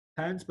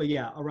depends, but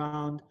yeah,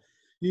 around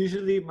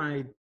usually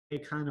my day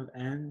kind of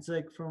ends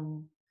like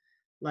from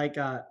like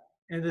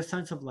in the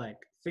sense of like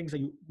things that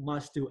you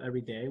must do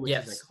every day, which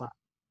is like Yes. class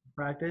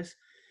practice.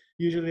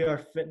 Usually our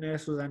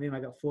fitness was ending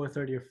like at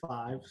 4:30 or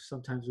 5.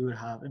 Sometimes we would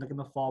have, and like in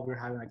the fall, we were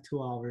having like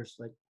 2 hours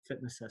like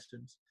fitness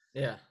sessions.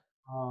 Yeah.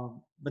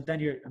 But then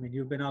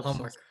you've been up since,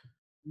 Homework.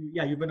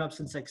 yeah, you've been up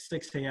since like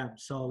 6 a.m.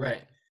 So like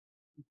Right.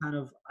 kind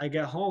of, I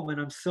get home and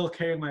I'm still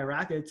carrying my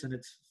rackets and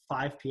it's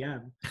 5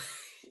 p.m.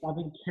 I've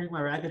been carrying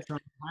my rackets on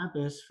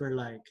campus for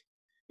like,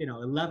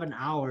 11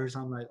 hours.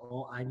 I'm like,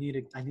 oh, I need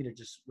to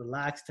just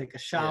relax, take a Yeah.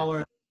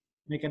 shower,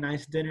 make a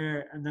nice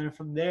dinner, and then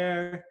from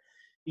there,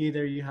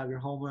 either you have your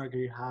homework or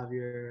you have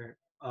your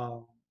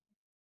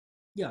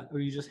yeah, or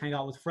you just hang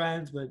out with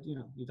friends. But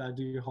you gotta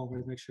do your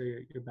homework, make sure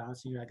you're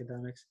balancing your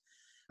academics.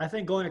 I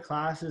think going to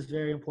class is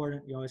very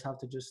important. You always have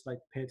to just like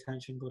pay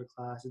attention, go to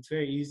class. It's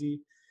very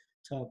easy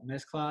to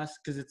miss class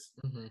because it's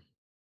Hmm.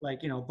 like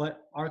but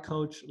our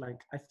coach, like,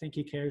 I think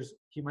he cares.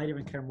 He might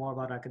even care more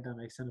about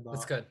academics and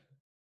That's about good.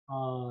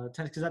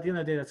 tennis, because at the end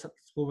of the day, that's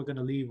what we're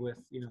gonna leave with.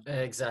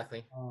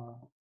 Exactly. Uh,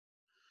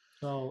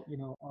 so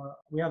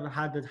we have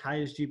had the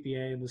highest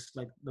GPA in this,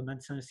 like, the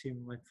men's tennis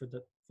team, like for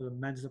the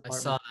men's I saw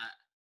department. that.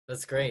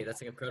 That's great.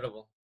 That's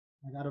incredible.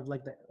 Like out of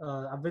like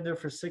I've been there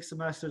for 6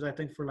 semesters. I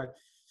think for like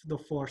the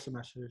 4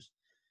 semesters.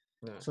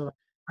 Yeah. So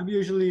I'm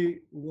usually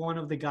one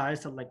of the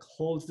guys that like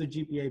holds the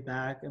GPA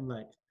back, and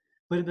like,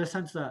 but in the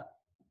sense that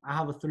I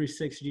have a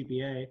 3.6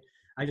 GPA.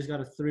 I just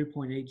got a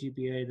 3.8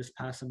 GPA this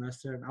past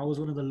semester, and I was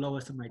one of the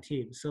lowest in my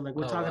team. So like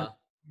we're Oh talking wow.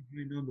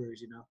 high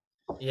numbers.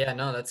 Yeah,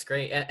 no, that's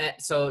great. And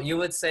so you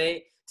would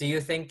say, do you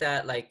think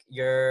that like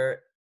your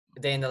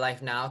day in the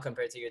life now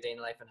compared to your day in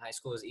the life in high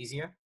school is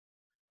easier?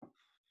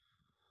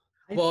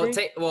 I Well,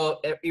 think,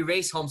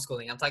 erase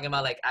homeschooling. I'm talking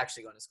about like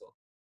actually going to school.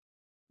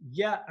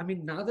 yeah. I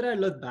mean, now that I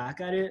look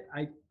back at it,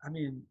 I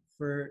mean,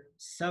 for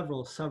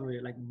several,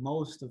 like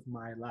most of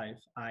my life,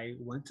 I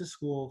went to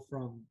school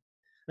from,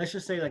 let's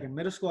just say, like in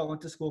middle school, I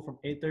went to school from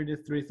 8:30 to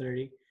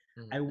 3:30.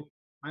 Hmm. I would,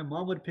 my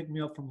mom would pick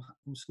me up from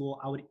school.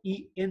 I would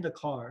eat in the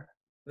car.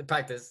 The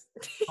practice.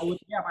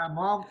 Yeah, my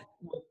mom.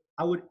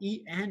 I would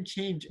eat and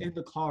change in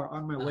the car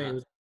on my way. Uh-huh. It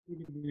was a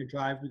 30-minute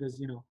drive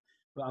because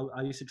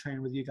I used to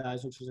train with you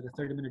guys, which was like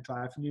a 30-minute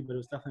drive for me, but it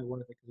was definitely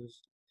worth it because it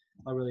was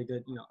a really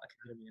good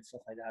academy and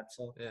stuff like that.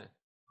 So Yeah.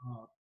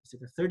 it's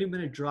like a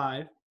 30-minute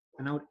drive,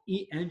 and I would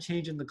eat and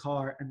change in the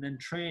car, and then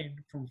train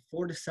from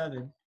 4 to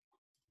 7.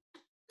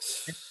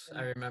 And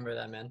I remember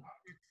that, man.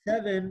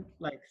 7,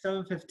 like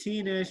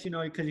 7:15 ish,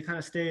 because you kind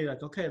of stay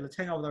like, okay, let's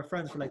hang out with our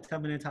friends for like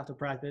 10 minutes after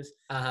practice.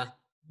 Uh-huh.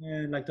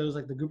 And like there was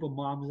like the group of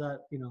moms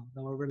that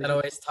that were really That good.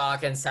 always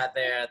talk and sat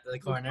there at the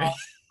corner.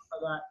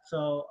 That.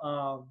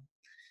 So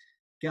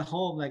get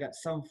home like at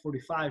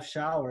 7:45,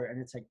 shower, and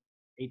it's like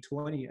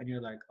 8:20, and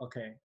you're like,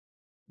 okay,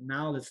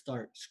 now let's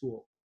start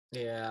school.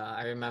 Yeah,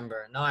 I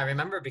remember. No, I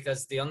remember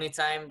because the only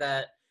time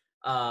that,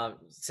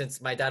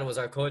 since my dad was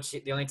our coach,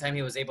 the only time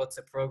he was able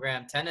to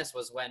program tennis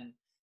was when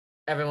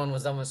everyone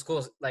was done with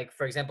school. Like,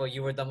 for example,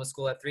 you were done with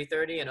school at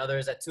 3:30 and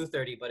others at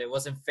 2:30, but it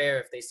wasn't fair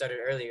if they started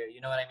earlier.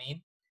 You know what I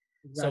mean?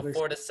 So Exactly.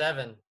 4 to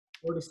 7.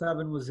 4 to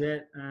 7 was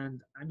it,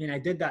 and I mean I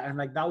did that, and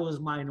like that was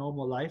my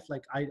normal life.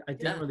 Like I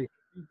didn't Yeah, really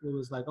think it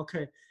was like,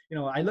 okay,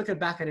 I look at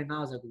back at it now.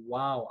 I was like,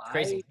 wow, it's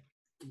crazy.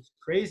 it was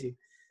crazy.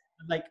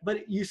 Like,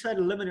 but you said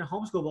limited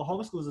homeschool, but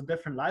homeschool is a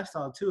different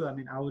lifestyle too. I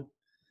mean, I would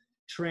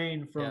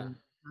train Yeah. from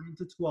 9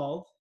 to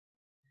 12.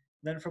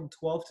 Then from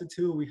 12 to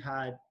 2, we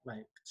had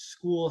like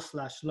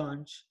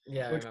school/lunch,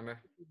 Yeah, I which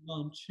remember.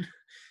 lunch.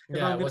 If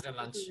Yeah, I'm it gonna wasn't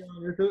be lunch.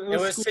 honest, it It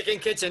was was school. chicken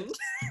kitchen.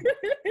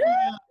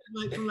 Yeah,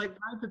 like from like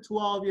 9 to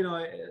 12,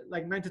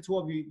 like 9 to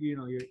 12,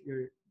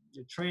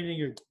 you're training,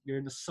 you're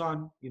in the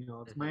sun,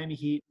 it's Hmm. Miami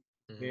Heat,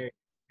 Hmm. very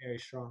very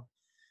strong.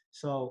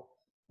 So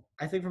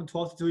I think from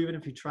 12 to 2, even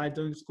if you tried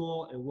doing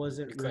school, it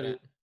wasn't You really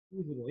couldn't.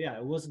 feasible. Yeah,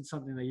 it wasn't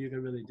something that you could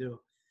really do.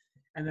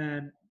 And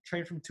then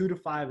train from 2 to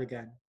 5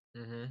 again.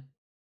 Hmm.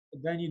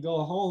 But then you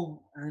go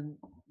home and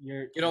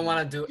you're You don't want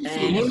to do you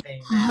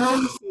anything,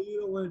 man.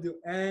 don't want to do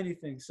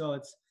anything.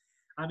 So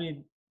I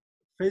mean,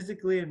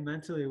 physically and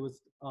mentally, it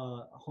was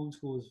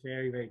homeschool was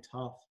very very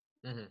tough.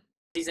 Hmm.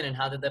 Season, and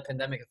how did the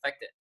pandemic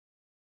affect it?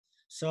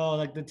 So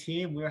like the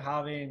team, we're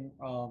having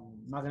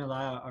not gonna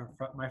lie,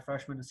 my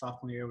freshman and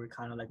sophomore year, we're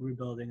kind of like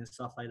rebuilding and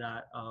stuff like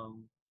that.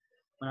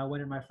 When I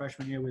went in my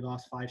freshman year, we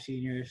lost 5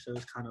 seniors, so it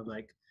was kind of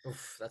like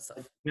Oof, that's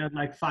tough. we had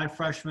like 5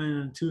 freshmen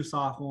and 2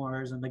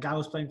 sophomores, and the guy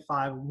was playing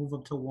 5, move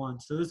up to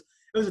 1. So it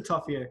was a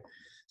tough year.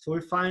 So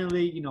we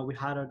finally, we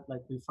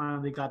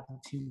finally got the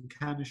team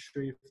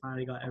chemistry,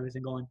 finally got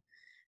everything going,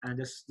 and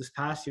this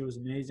past year was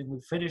amazing. We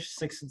finished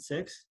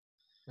 6-6.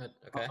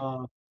 Okay.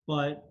 Uh,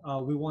 but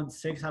we won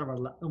 6 out of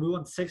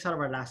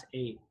our last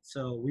 8.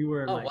 So we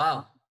were Oh like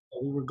wow.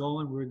 we were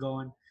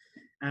going.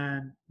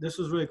 And this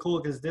was really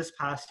cool because this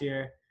past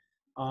year,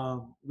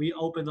 we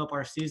opened up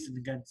our season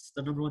against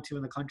the number one team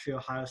in the country,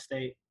 Ohio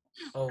State,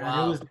 Oh and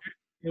wow.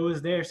 it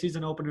was their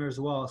season opener as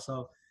well.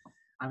 So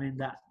I mean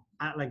that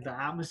like the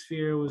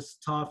atmosphere was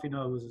tough. It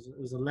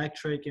was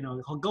electric.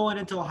 Going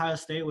into Ohio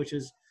State, which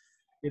is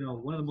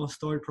one of the most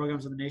storied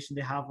programs in the nation.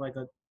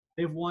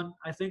 They've won,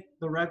 I think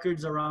the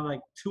record's around like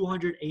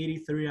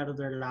 283 out of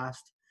their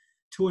last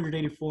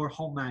 284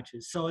 home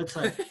matches. So it's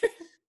like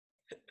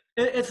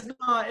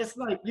it's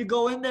like you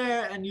go in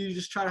there and you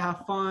just try to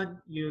have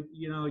fun. You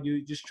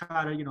just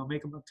try to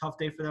make them a tough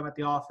day for them at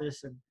the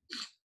office and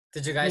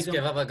Did you make guys them.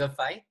 give up a good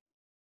fight?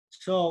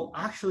 So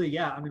actually,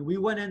 yeah, I mean, we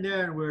went in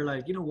there and we are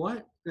like, you know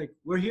what? Like,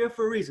 we're here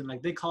for a reason.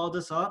 Like, they called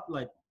us up.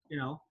 Like,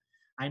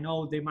 I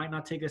know they might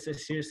not take us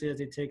as seriously as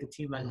they take a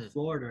team like Hmm.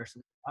 Florida or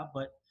something like that,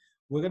 but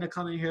we're gonna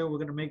come in here. We're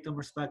gonna make them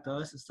respect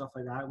us and stuff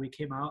like that. We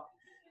came out.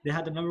 They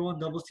had the number one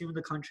doubles team in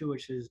the country,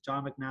 which is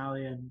John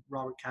McNally and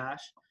Robert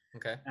Cash,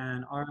 Okay.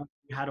 and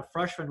we had a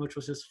freshman, which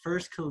was his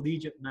first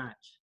collegiate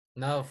match.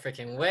 No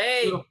freaking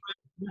Little, way.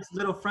 this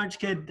little French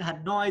kid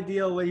had no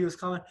idea where he was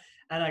coming,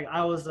 and like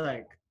I was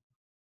like,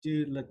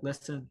 dude, like,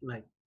 listen,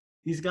 like,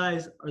 these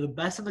guys are the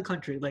best in the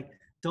country. Like,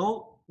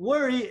 don't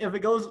worry if it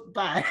goes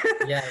bad.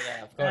 Yeah,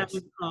 yeah, of And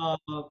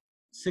course.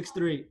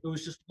 6-3. It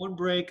was just one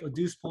break, a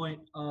deuce point.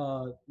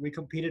 We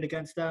competed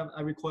against them.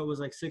 Every court was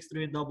like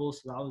 6-3 in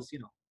doubles. So that was,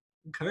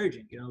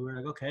 encouraging. We're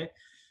like, okay.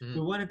 We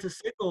Hmm. went into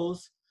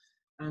singles,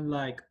 and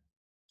like,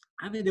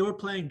 I mean, they were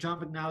playing John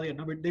McNally at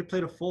number. They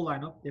played a full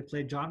lineup. They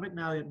played John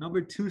McNally at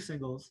number 2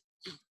 singles,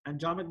 and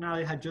John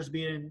McNally had just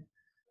beaten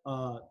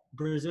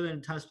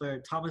Brazilian tennis player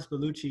Thomas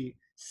Bellucci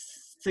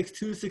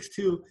 6-2,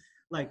 6-2,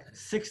 like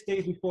 6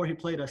 days before he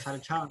played us, had a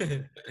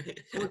challenger.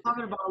 So we're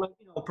talking about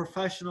like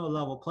professional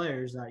level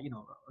players that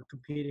are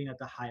competing at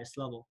the highest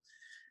level,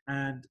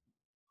 and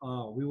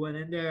we went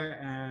in there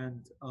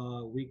and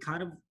we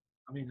kind of.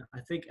 I mean, I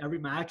think every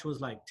match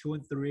was like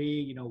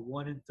 2-3,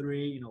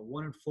 1-3,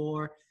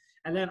 1-4,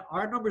 and then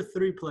our number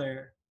 3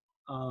 player,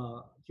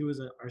 he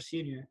was our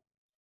senior.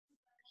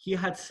 He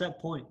had set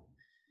point.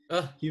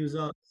 Oh, He was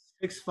a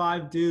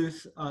 6'5"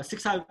 deuce,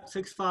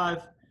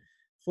 6'5",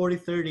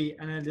 40-30,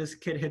 and then this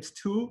kid hits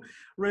 2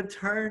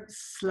 return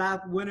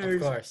slap of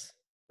winners. course.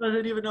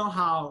 Doesn't even know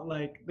how.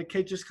 Like the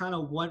kid just kind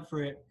of went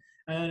for it,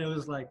 and then it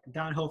was like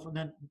downhill. From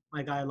then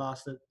my guy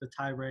lost the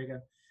tiebreak.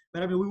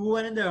 But I mean, we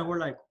went in there and we're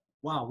like,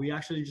 wow, we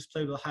actually just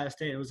played with Ohio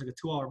State. It was like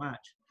a 2-hour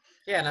match.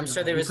 Yeah, and I'm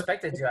sure they We could.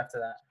 respected you after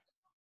that.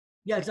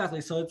 Yeah,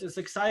 exactly. So it's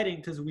exciting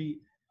because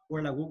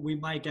we're like we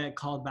might get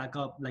called back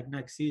up like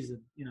next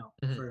season,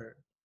 Hmm. for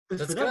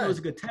because for That's them it was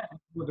a good. good test.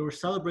 They were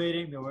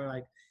celebrating, they were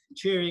like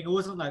cheering. It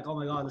wasn't like, oh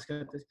my god, let's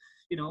get this.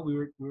 We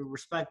were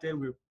respected.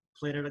 We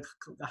played at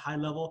a high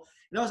level.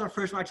 And that was our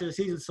first match of the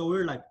season, so we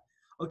were like,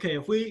 okay,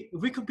 if we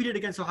competed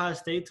against Ohio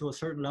State to a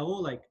certain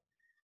level, like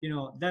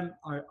then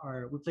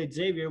our we played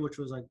Xavier, which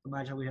was like the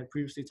match that we had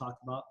previously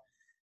talked about,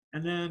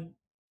 and then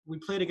we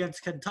played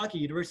against Kentucky,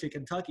 University of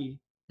Kentucky,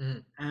 Hmm.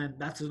 and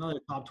that's another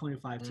top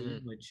 25 team.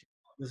 Hmm. Which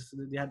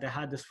they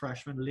had this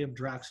freshman Liam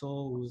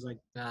Draxel, who was like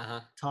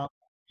Uh-huh. top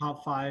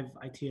top 5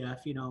 ITF.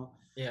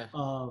 Yeah,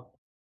 Uh,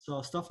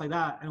 so stuff like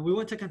that. And we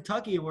went to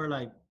Kentucky, and we're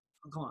like,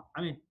 oh, come on.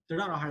 I mean, they're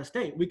not Ohio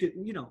State. We could,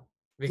 we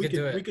we could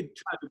do could we it. could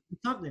try to do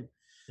something.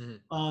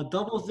 Hmm.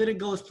 Doubles didn't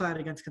go as planned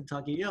against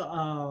Kentucky. Yeah,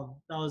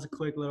 that was a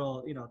quick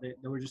little.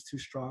 They were just too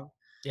strong.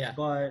 Yeah.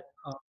 But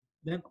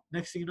then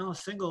next thing you know,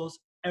 singles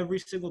every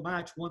single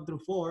match 1 through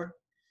 4,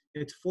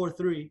 it's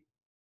 4-3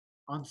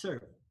 on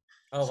serve.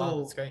 Oh wow,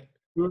 that's So great.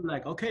 we were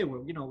like, okay,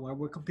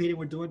 we're competing,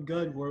 we're doing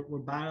good, we're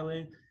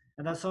battling,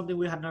 and that's something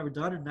we had never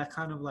done. And that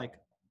kind of like,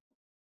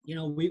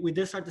 we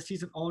did start the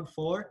season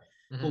 0-4,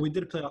 but Hmm. we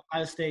did play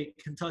Ohio State,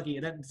 Kentucky,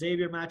 and then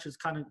Xavier matches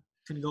kind of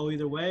can go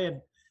either way.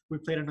 And we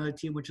played another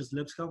team, which is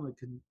Lipscomb, one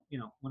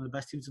of the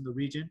best teams in the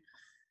region,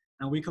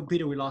 and we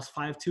competed. We lost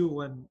 5-2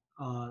 when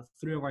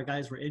 3 of our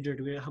guys were injured.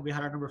 We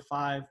had our number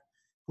 5,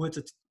 who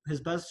his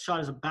best shot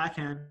is a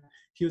backhand.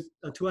 He was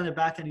a 2-handed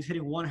backhand. He's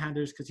hitting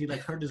one-handers because he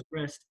like hurt his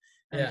wrist,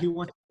 and Yeah. he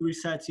won 3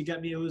 sets. You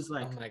get me? It was Oh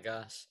like my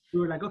gosh. we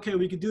were like, okay,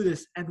 we could do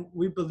this, and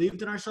we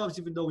believed in ourselves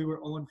even though we were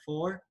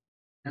 0-4.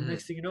 And Hmm.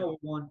 next thing you know, we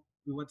won.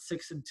 We went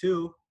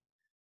 6-2.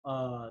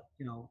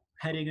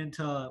 Heading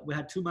into we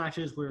had 2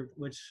 matches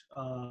which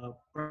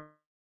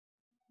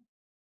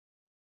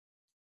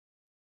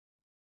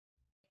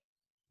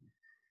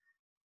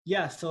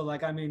yeah, so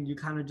like I mean, you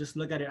kind of just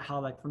look at it how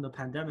like from the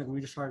pandemic,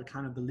 we just started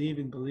kind of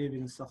believing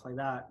and stuff like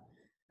that,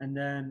 and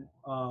then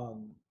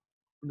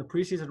in the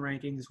preseason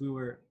rankings, we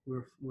were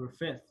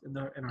 5th in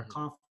our Hmm.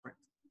 conference,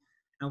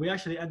 and we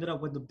actually ended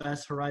up with the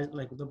best horizon,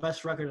 like the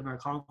best record in our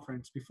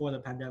conference before the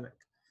pandemic.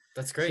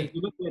 That's So if great.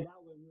 you look at it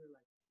that way,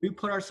 we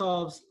put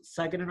ourselves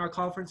second in our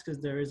conference because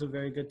there is a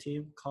very good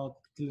team called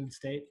Cleveland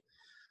State.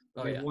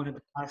 Oh They've yeah. won it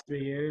the past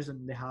 3 years,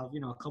 and they have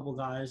a couple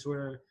guys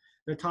where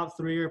their top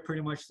 3 are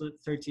pretty much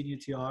 13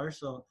 UTR,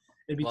 so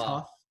it'd be Wow.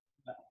 tough.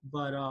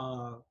 But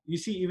you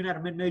see, even at a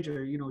mid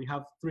major, you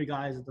have 3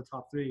 guys at the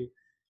top 3.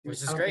 Which I is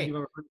don't think great. you've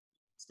ever heard of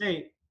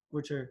State,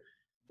 which are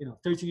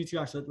 13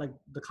 UTR. So like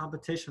the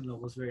competition level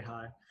was very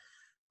high.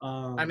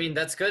 I mean,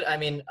 that's good. I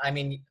mean,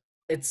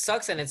 it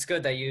sucks and it's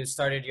good that you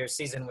started your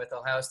season with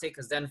Ohio State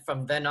because then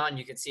from then on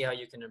you can see how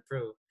you can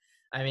improve.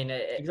 I mean,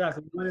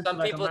 Exactly. We went into some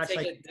like a people match take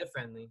like it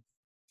differently.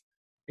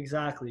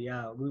 exactly.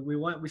 Yeah.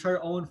 We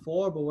started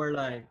 0-4, but we're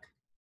like,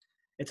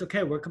 it's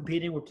okay. We're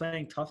competing. We're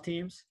playing tough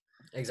teams.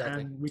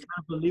 Exactly. And we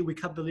kept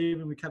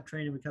believing, we kept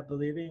training, we kept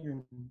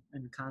believing,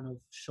 and kind of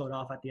showed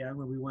off at the end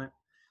when we went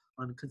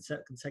on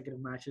consecutive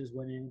matches,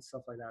 winning and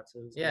stuff like that. So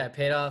it was Yeah, good. it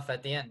paid off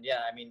at the end.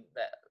 Yeah, I mean,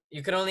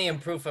 you can only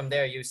improve from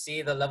there. You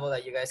see the level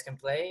that you guys can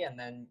play, and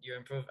then you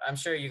improve. I'm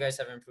sure you guys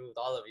have improved,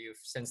 all of you,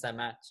 since that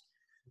match.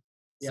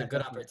 It's a Yeah, good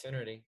definitely.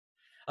 opportunity.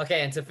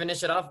 Okay, and to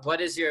finish it off,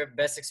 what is your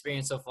best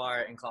experience so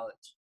far in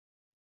college?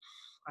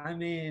 I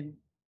mean,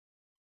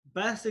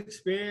 best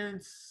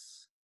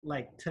experience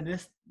like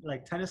tennis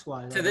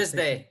wise, To I would this say.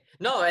 day.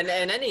 No, and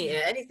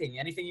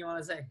anything you want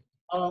to say.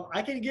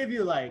 I can give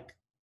you like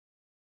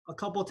a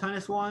couple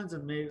tennis ones,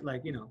 and maybe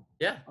like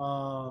Yeah.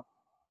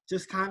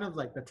 just kind of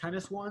like the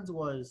tennis ones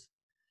was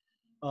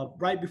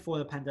right before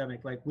the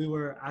pandemic. Like we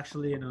were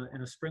actually in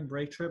a spring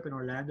break trip in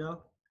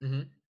Orlando,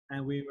 Mm-hmm.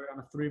 and we were on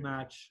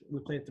a we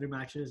played 3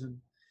 matches, and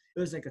it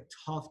was like a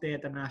tough day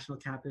at the national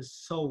campus,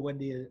 so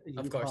windy, Of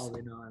you course.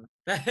 probably know, and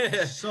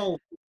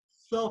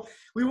so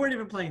we weren't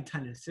even playing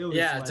tennis. It was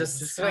Yeah, like just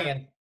just kind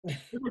of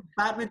swinging. it was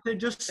badminton,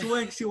 just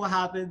swing, see what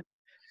happens,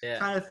 Yeah.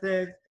 kind of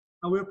thing.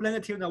 And we were playing a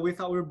team that we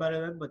thought we were better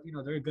than, but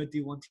they're a good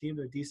D1 team.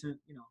 They're a decent,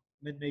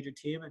 mid-major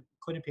team in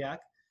Quinnipiac.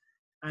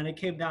 And it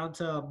came down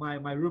to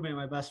my roommate,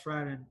 my best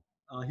friend,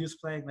 and he was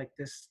playing like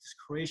this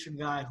Croatian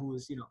guy who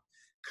was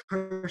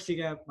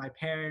cursing at my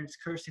parents,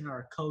 cursing at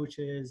our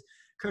coaches,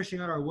 cursing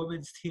at our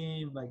women's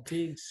team, like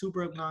being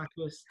super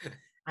obnoxious.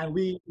 And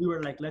we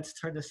were like, let's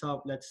turn this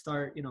up. Let's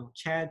start,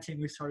 chanting.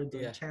 We started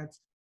doing Yeah.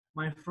 chants.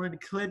 My friend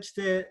clinched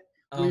it.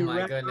 Oh We my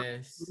ran,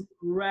 goodness.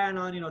 ran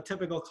on,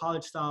 typical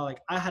college style. Like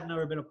I had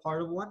never been a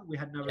part of one. Yeah.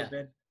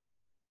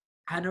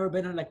 I had never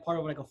been in like part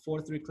of like a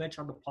 4-3 clinch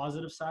on the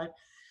positive side.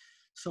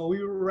 So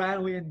we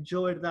ran, we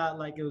enjoyed that.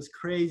 Like it was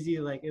crazy.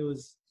 Like it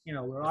was, we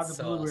were on That's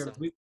the so mood.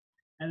 awesome.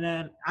 And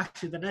then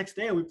actually the next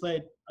day we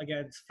played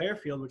against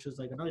Fairfield, which was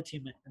like another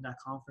team in that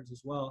conference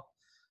as well.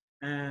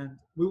 And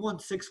we won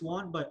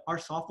 6-1, but our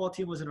softball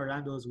team was in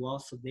Orlando as well,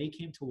 so they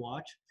came to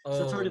watch.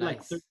 So it's Oh, already like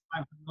nice.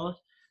 35 girls.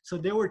 So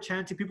they were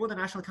chanting. People in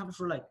the national campus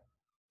were like,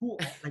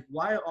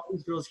 why are all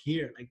these girls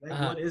here? Like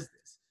Uh-huh. what is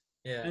this?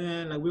 Yeah. And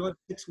then like we went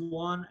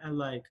 6-1, and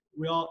like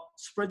we all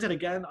sprinted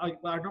again.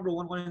 Our number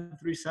one won in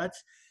 3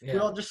 sets. We Yeah.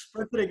 all just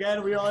sprinted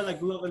again. We all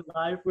like loving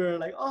life. We were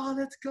like, oh,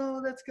 let's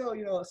go, let's go.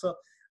 So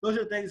those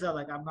are things that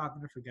like I'm not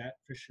gonna forget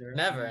for sure.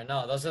 Never.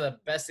 No, those are the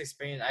best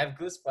experience. I have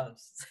That's,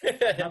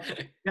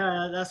 goosebumps.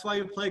 yeah, that's why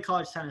you play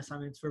college tennis. I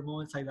mean, it's for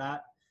moments like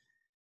that.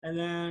 And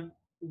then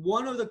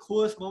one of the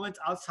coolest moments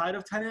outside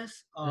of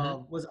tennis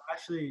Hmm. was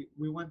actually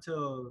we went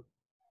to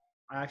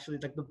actually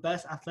like the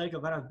best athletic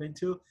event I've been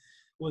to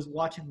was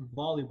watching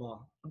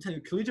volleyball. I'm telling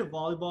you, collegiate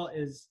volleyball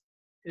is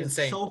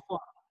Insane. so fun.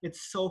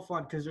 It's so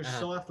fun because they're Uh-huh.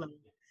 so athletic,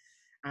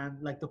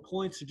 and like the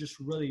points are just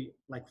really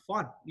like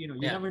fun. You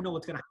Yeah. never know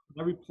what's gonna happen.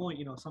 Every point,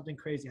 something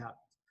crazy happens.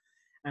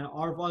 And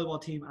our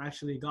volleyball team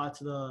actually got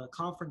to the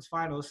conference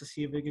finals to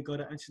see if they could go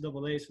to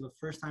NCAA's for the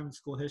first time in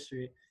school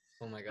history.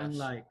 Oh my And gosh.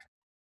 like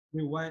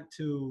we went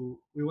to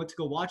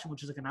go watch them,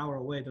 which is like an hour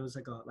away. There was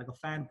like a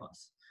fan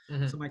bus.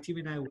 Hmm. So my team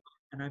and I went,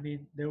 and I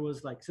mean there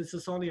was like, since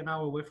it's only an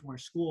hour away from our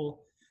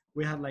school,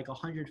 we had like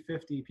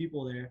 150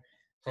 people there.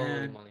 Holy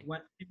And moly.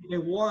 when they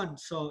won,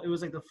 so it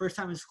was like the first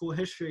time in school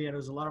history, and it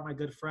was a lot of my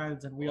good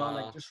friends, and we all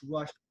like Wow. just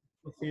rushed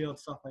the field,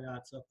 stuff like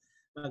that. So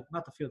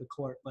not the field, the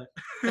court, but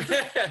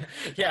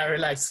Yeah,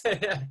 relax.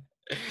 That's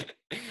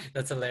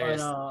but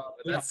hilarious.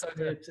 But yeah, that's so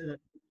good. it's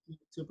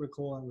super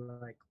cool,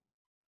 and like,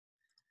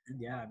 and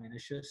yeah, I mean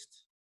it's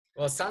just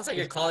Well, it sounds like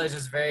your it's college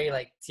is very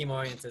like team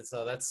oriented,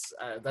 so that's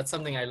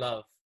something I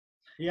love.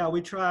 yeah,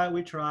 we try.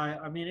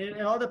 I mean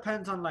it all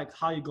depends on like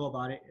how you go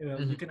about it. You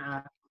Hmm. can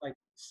ask like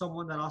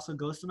someone that also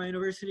goes to my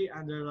university,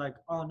 and they're like,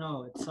 oh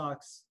no, it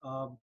sucks,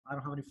 I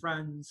don't have any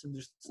friends, and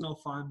it's no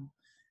fun.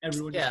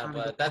 Everyone just Yeah, kind of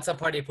goes but that's a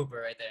party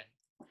pooper right there.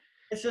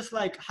 it's just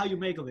like how you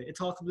make of it.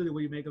 It's all completely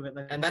what you make of it.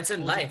 Like And my that's in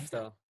school's a life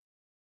though.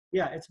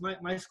 yeah, it's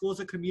my school's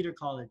a commuter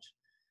college.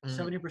 Hmm.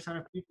 70%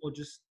 of people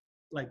just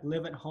like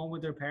live at home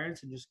with their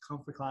parents and just come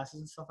for classes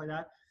and stuff like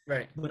that.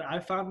 Right. But I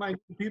found my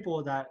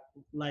people that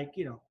like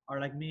are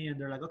like me, and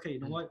they're like, okay, you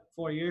know Mhm. what,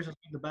 4 years, let's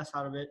make the best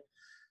out of it.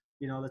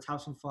 Let's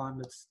have some fun.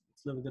 Let's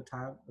live a good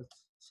time.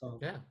 So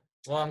Yeah.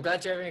 Well, I'm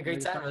glad you're having a yeah,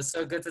 great time. It was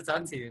so good to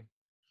talk to you.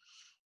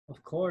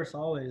 of course,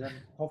 always, and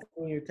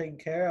hopefully you're taking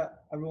care.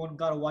 Everyone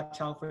got to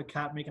watch out for the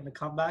cat making the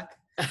comeback.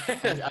 I'm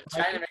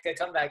trying to make a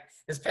comeback.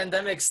 This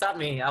pandemic stopped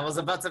me. I was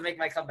about to make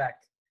my comeback.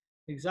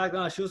 Exactly.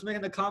 No, she was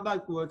making the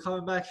comeback. We're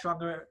coming back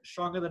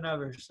stronger than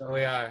ever. So,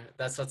 We are.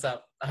 That's what's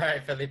up. All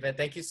right, Felipe.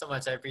 Thank you so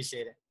much. I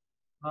appreciate it.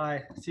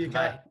 bye. See you,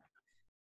 Bye. cat.